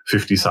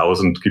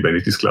 50,000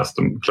 Kubernetes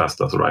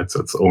clusters, right? So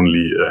it's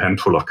only a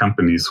handful of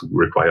companies who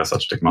require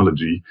such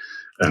technology.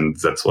 And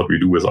that's what we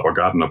do with our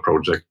Gardener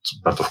project.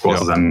 But of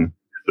course, then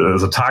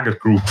the target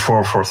group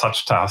for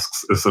such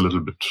tasks is a little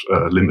bit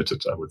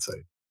limited, I would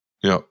say.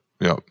 Yeah.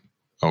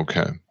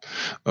 Okay.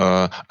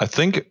 I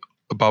think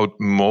about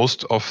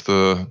most of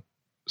the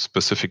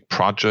specific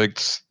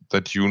projects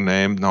that you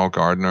named now,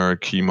 Gardener,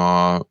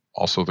 Kima,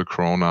 also the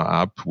Corona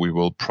app, we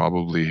will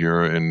probably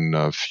hear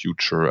in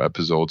future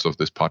episodes of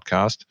this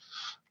podcast.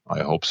 I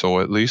hope so,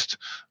 at least.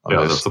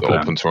 Unless the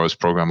Open Source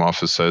Program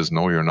Office says,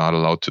 no, you're not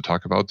allowed to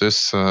talk about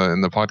this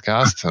in the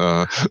podcast.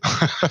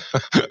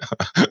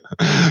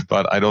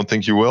 But I don't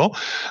think you will.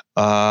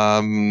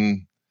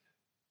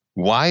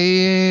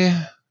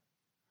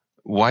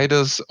 Why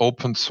does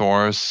open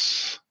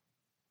source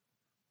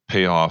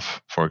pay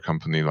off for a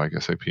company like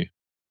SAP?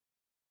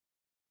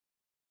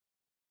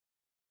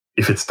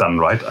 If it's done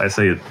right,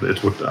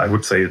 I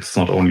would say it's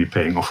not only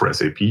paying off for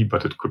SAP,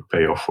 but it could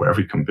pay off for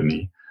every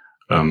company.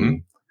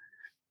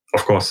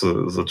 Of course,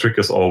 the trick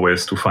is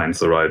always to find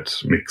the right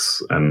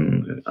mix.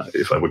 And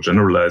if I would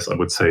generalize, I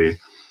would say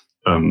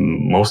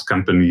most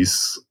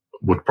companies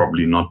would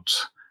probably not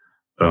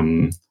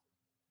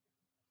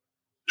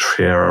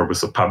share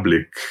with the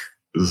public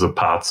the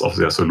parts of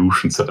their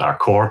solutions that are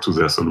core to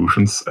their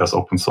solutions as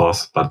open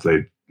source, but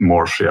they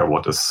more share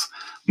what is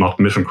not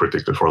mission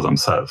critical for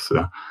themselves.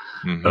 Yeah?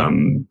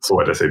 So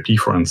at SAP,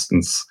 for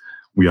instance,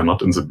 we are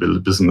not in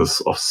the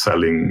business of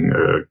selling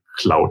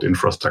cloud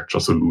infrastructure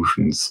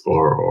solutions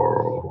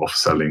or of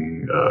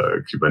selling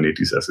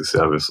Kubernetes as a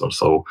service or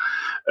so.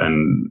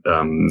 And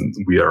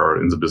we are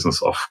in the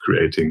business of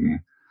creating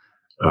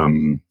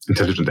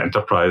intelligent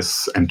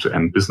enterprise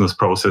end-to-end business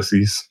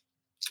processes.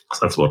 So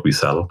that's what we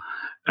sell.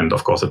 And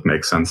of course, it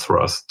makes sense for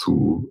us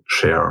to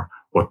share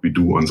what we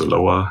do on the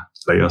lower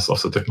layers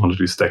of the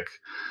technology stack.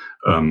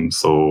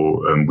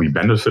 So we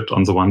benefit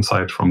on the one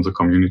side from the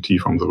community,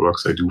 from the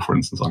works they do, for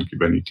instance, on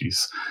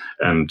Kubernetes.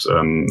 And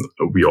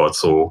we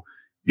also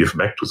give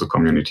back to the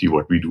community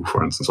what we do,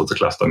 for instance, on the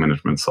cluster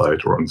management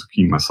side or on the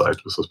Kima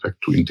side with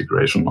respect to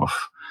integration of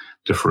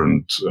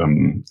different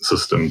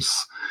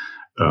systems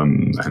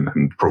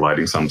and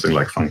providing something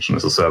like function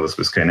as a service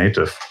with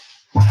Knative.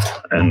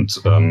 And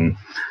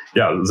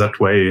that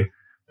way,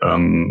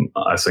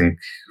 I think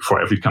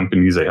for every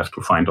company, they have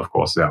to find, of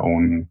course, their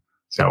own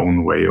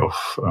way of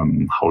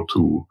how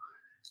to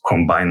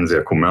combine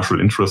their commercial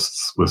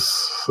interests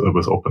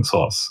with open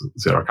source.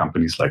 There are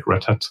companies like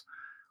Red Hat,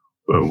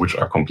 which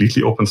are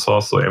completely open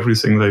source, so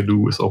everything they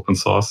do is open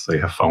source. They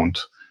have found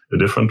a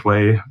different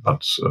way,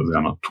 but there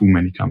are not too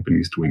many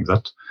companies doing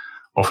that.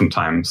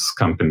 oftentimes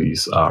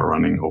companies are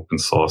running open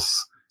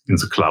source in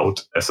the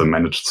cloud as a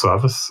managed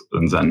service,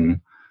 and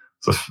then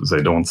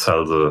they don't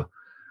sell the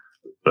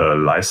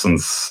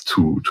license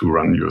to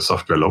run your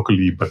software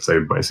locally, but they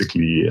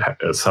basically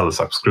sell a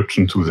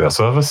subscription to their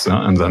service,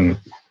 and then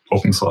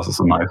open source is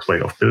a nice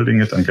way of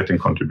building it and getting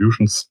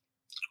contributions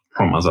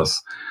from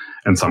others.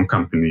 And some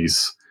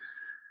companies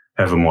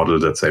have a model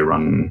that they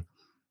run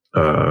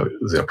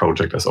their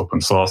project as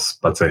open source,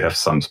 but they have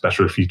some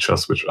special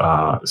features which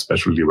are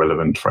especially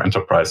relevant for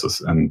enterprises,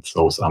 and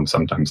those are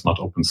sometimes not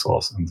open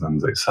source, and then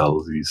they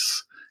sell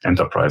these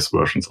enterprise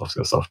versions of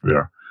their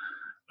software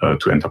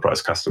to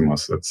enterprise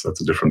customers. That's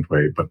a different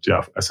way. But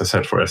yeah, as I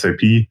said, for SAP,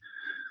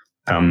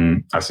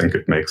 I think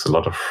it makes a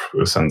lot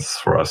of sense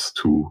for us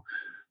to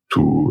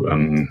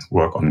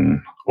work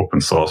on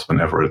open source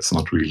whenever it's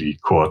not really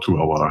core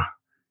to our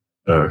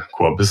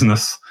core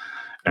business.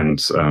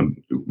 And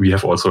we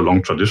have also a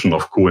long tradition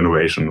of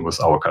co-innovation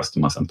with our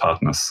customers and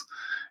partners.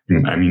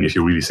 I mean, if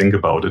you really think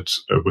about it,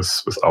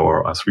 with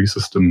our R3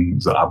 system,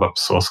 the ABAP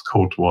source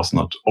code was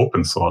not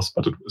open source,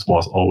 but it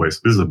was always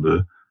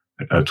visible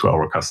to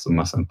our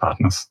customers and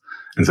partners.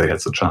 And they had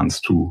the chance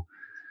to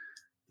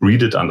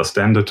read it,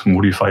 understand it,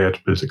 modify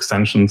it, build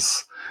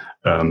extensions.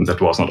 That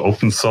was not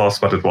open source,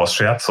 but it was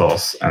shared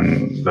source.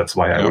 And that's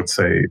why I would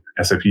say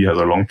SAP has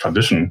a long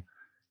tradition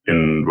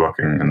in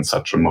working in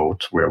such a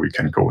mode where we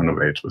can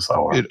co-innovate with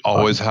our... It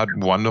always had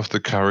one of the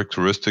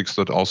characteristics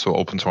that also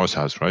open source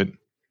has, right?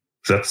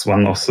 That's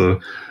one of the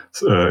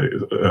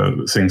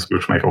things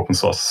which make open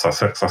source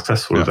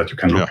successful, that you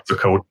can look at the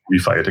code,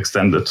 modify it,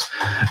 extend it.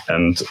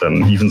 And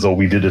even though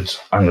we did it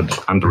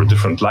under a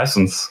different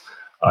license,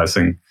 I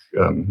think,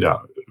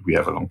 we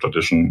have a long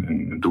tradition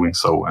in doing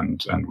so.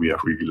 And we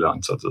have really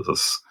learned that this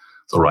is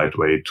the right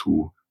way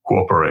to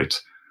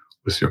cooperate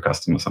with your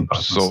customers and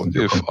partners. So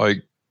if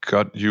I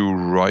got you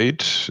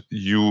right,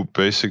 you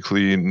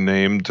basically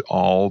named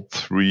all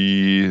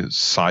three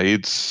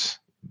sides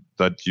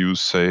that you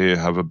say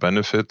have a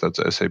benefit. That's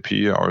SAP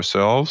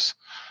ourselves,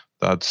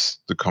 that's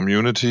the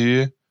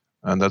community,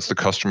 and that's the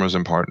customers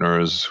and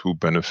partners who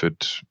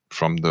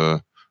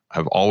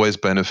have always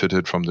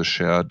benefited from the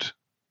shared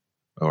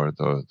or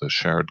the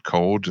shared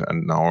code,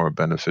 and now are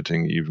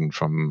benefiting even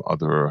from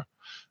other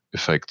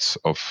effects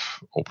of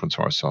open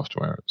source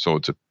software. So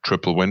it's a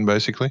triple win,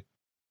 basically.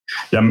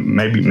 Yeah,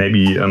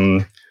 maybe.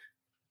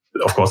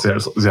 Of course,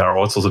 there are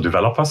also the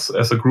developers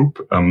as a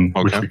group,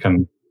 which we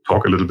can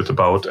talk a little bit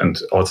about. And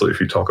also, if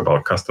we talk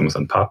about customers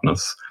and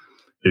partners,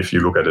 if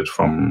you look at it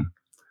from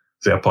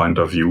their point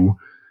of view,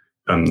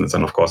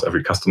 then of course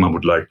every customer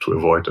would like to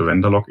avoid a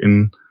vendor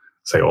lock-in.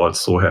 They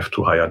also have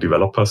to hire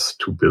developers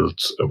to build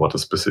what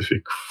is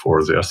specific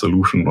for their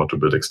solution or to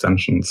build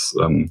extensions.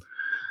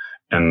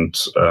 And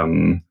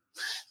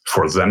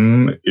for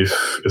them,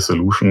 if a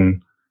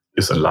solution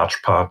is in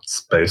large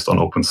parts based on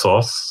open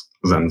source,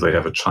 then they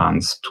have a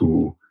chance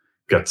to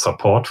get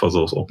support for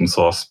those open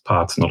source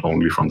parts, not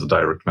only from the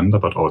direct vendor,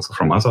 but also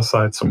from other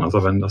sides, from other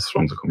vendors,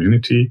 from the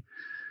community.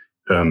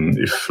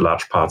 If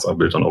large parts are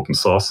built on open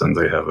source, then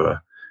they have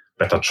a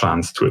better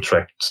chance to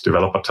attract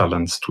developer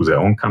talents to their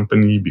own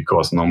company,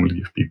 because normally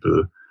if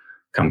people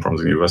come from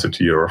the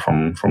university or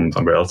from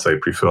somewhere else, they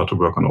prefer to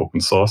work on open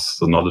source.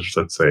 The knowledge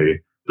that they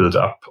build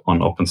up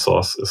on open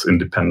source is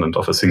independent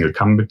of a single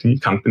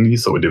company.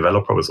 So a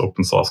developer with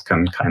open source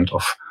can kind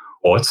of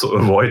also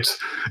avoid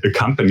a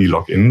company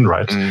lock-in,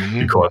 right? Mm-hmm.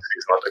 Because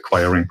he's not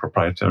acquiring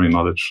proprietary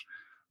knowledge,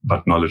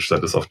 but knowledge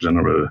that is of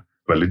general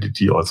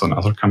validity also in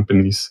other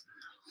companies.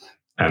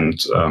 And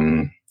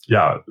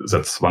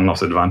that's one of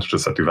the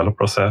advantages that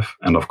developers have.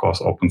 And of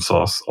course, open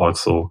source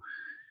also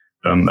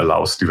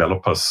allows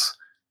developers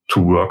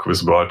to work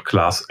with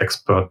world-class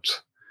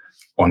experts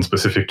on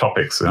specific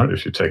topics.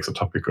 If you take the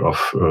topic of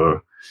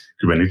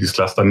Kubernetes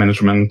cluster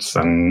management,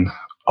 then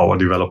our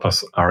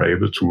developers are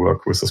able to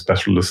work with the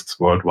specialists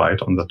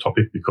worldwide on that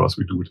topic, because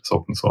we do it as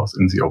open source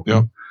in the open.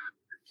 Yeah.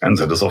 And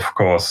that is, of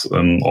course,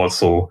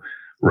 also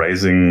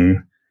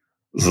raising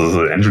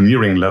the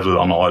engineering level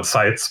on all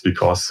sides,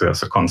 because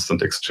there's a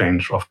constant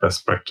exchange of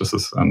best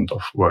practices and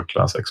of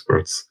world-class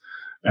experts.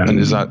 And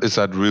is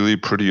that really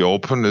pretty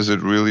open? Is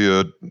it really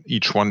a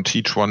each one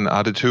teach one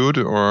attitude,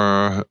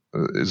 or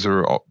is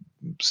there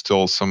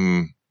still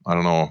some, I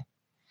don't know,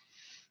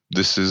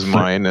 this is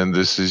mine and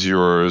this is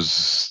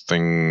yours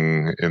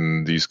thing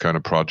in these kind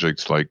of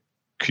projects like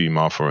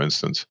Kima, for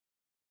instance?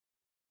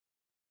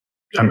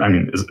 I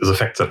mean, the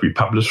fact that we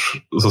publish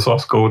the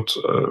source code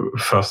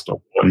first of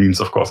all means,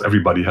 of course,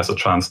 everybody has a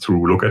chance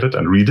to look at it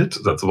and read it.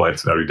 That's why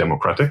it's very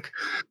democratic.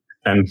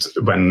 And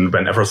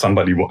whenever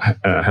somebody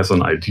has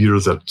an idea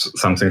that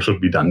something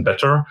should be done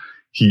better,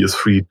 he is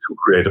free to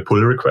create a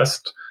pull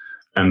request.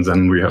 And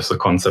then we have the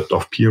concept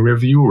of peer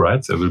review,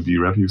 right? There will be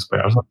reviews by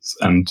others.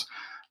 And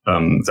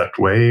that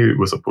way,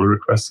 with the pull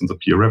requests and the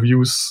peer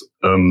reviews,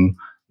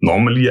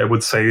 normally I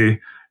would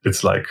say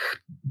it's like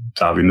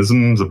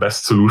Darwinism, the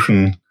best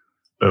solution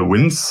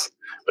wins.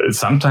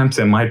 Sometimes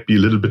there might be a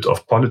little bit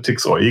of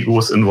politics or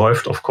egos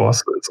involved, of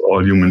course. It's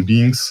all human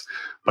beings.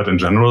 But in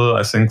general,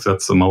 I think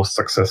that's the most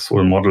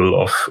successful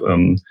model of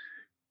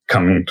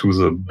coming to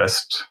the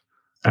best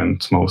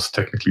and most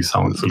technically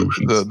sound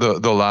solutions.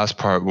 The last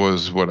part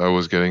was what I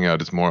was getting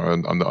at. It's more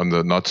on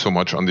the not so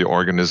much on the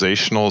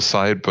organizational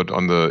side, but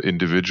on the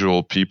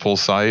individual people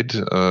side.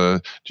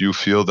 Do you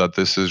feel that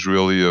this is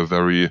really a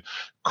very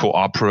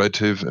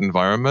cooperative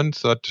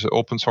environment that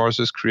open source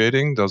is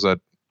creating? Does that,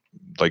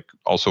 like,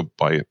 also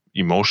by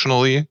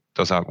emotionally,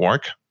 does that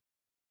work?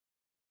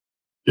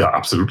 Yeah,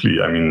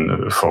 absolutely. I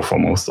mean, for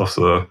most of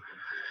the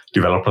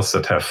developers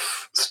that have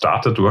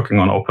started working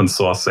on open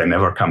source, they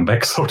never come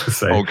back, so to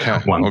say.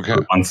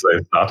 Once they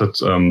started,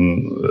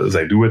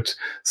 they do it.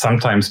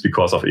 Sometimes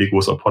because of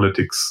egos or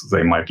politics,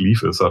 they might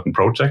leave a certain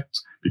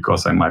project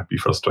because they might be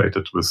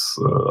frustrated with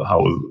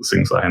how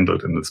things are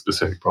handled in a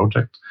specific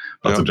project.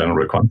 But the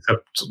general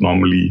concept,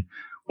 normally,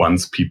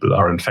 once people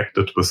are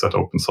infected with that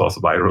open source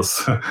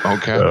virus, they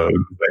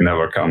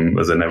never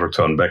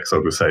turn back,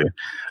 so to say.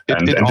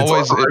 It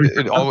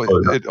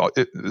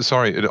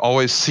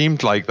always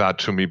seemed like that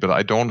to me, but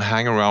I don't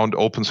hang around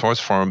open source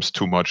forums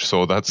too much,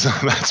 so that's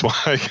why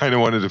I kind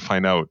of wanted to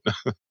find out.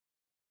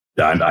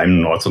 Yeah, and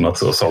I'm also not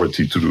the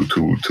authority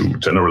to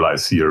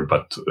generalize here,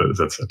 but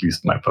that's at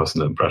least my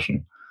personal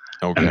impression.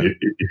 Okay. And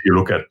if you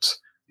look at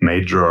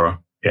major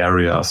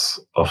areas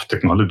of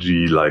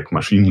technology like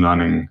machine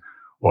learning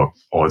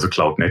or the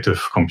cloud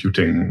native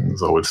computing,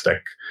 the whole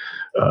stack,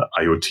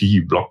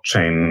 IoT,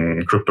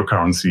 blockchain,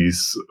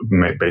 cryptocurrencies,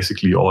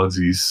 basically all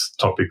these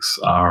topics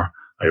are,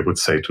 I would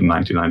say, to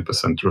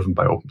 99% driven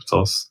by open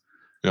source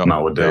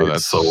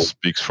nowadays. That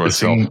speaks for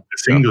itself. A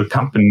single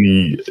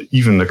company,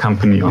 even a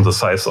company on the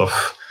size of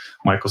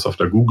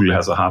Microsoft or Google,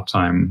 has a hard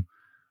time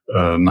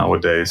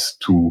nowadays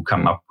to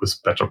come up with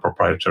better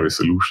proprietary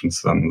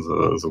solutions than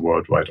the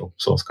worldwide open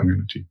source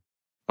community.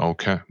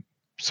 Okay,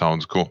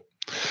 sounds cool.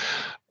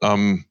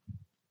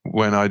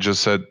 When I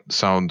just said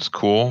sounds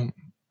cool,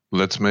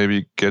 let's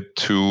maybe get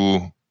to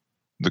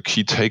the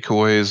key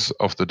takeaways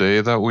of the day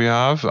that we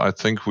have. I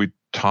think we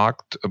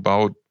talked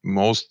about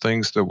most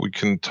things that we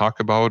can talk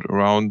about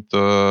around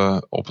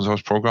the Open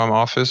Source Program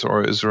Office,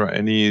 or is there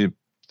any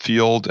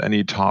field,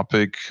 any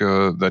topic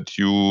that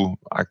you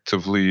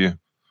actively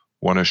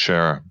want to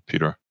share,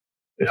 Peter?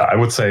 Yeah, I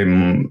would say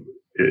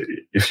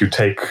if you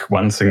take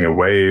one thing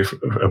away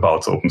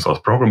about the Open Source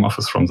Program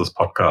Office from this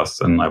podcast,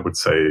 then I would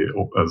say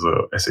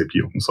the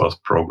SAP Open Source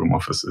Program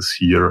Office is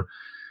here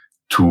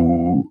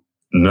to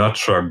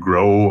nurture,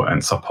 grow,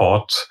 and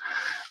support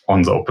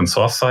on the open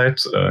source side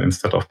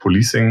instead of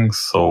policing.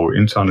 So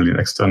internally and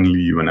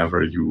externally,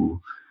 whenever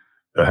you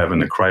have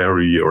an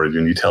inquiry or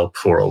you need help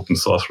for open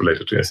source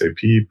related to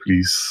SAP,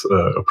 please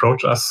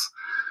approach us.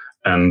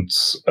 And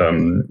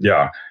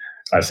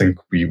I think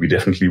we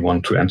definitely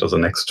want to enter the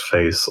next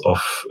phase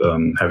of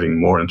having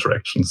more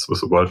interactions with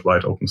the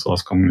worldwide open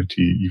source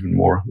community, even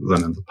more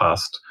than in the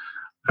past.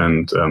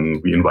 And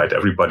we invite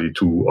everybody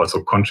to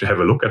also have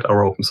a look at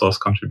our open source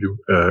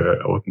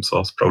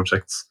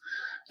projects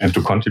and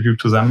to contribute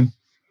to them.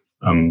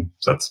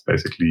 That's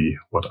basically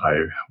what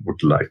I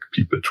would like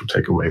people to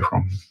take away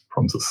from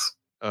this.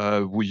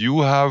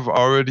 You have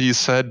already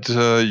said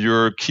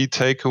your key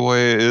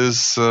takeaway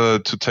is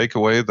to take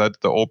away that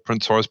the Open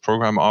Source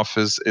Program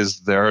Office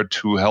is there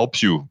to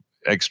help you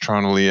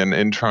externally and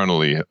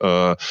internally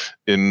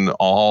in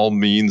all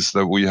means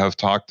that we have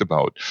talked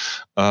about.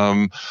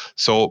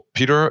 So,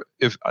 Peter,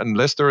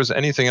 unless there is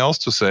anything else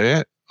to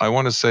say, I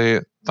want to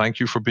say thank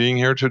you for being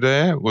here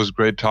today. It was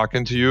great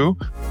talking to you.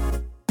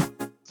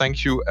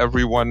 Thank you,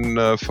 everyone,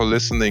 for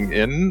listening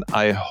in.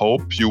 I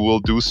hope you will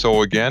do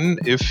so again.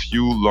 If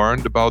you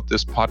learned about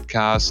this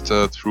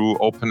podcast through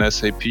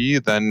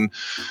OpenSAP, then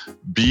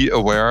be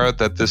aware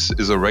that this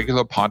is a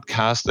regular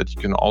podcast that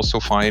you can also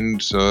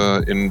find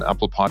in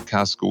Apple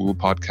Podcasts, Google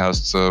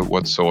Podcasts,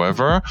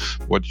 whatsoever,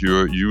 what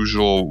your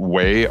usual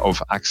way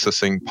of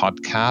accessing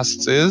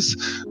podcasts is.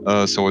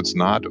 So it's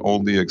not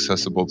only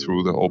accessible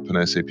through the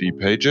OpenSAP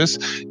pages.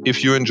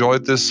 If you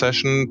enjoyed this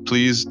session,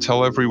 please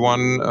tell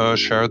everyone,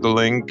 share the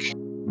link,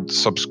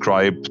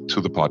 subscribe to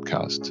the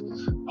podcast.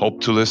 Hope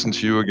to listen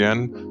to you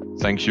again.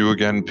 Thank you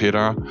again,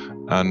 Peter,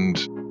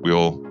 and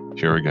we'll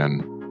hear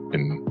again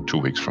in 2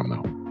 weeks from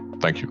now.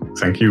 Thank you.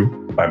 Thank you.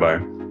 Bye-bye.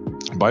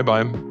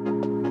 Bye-bye.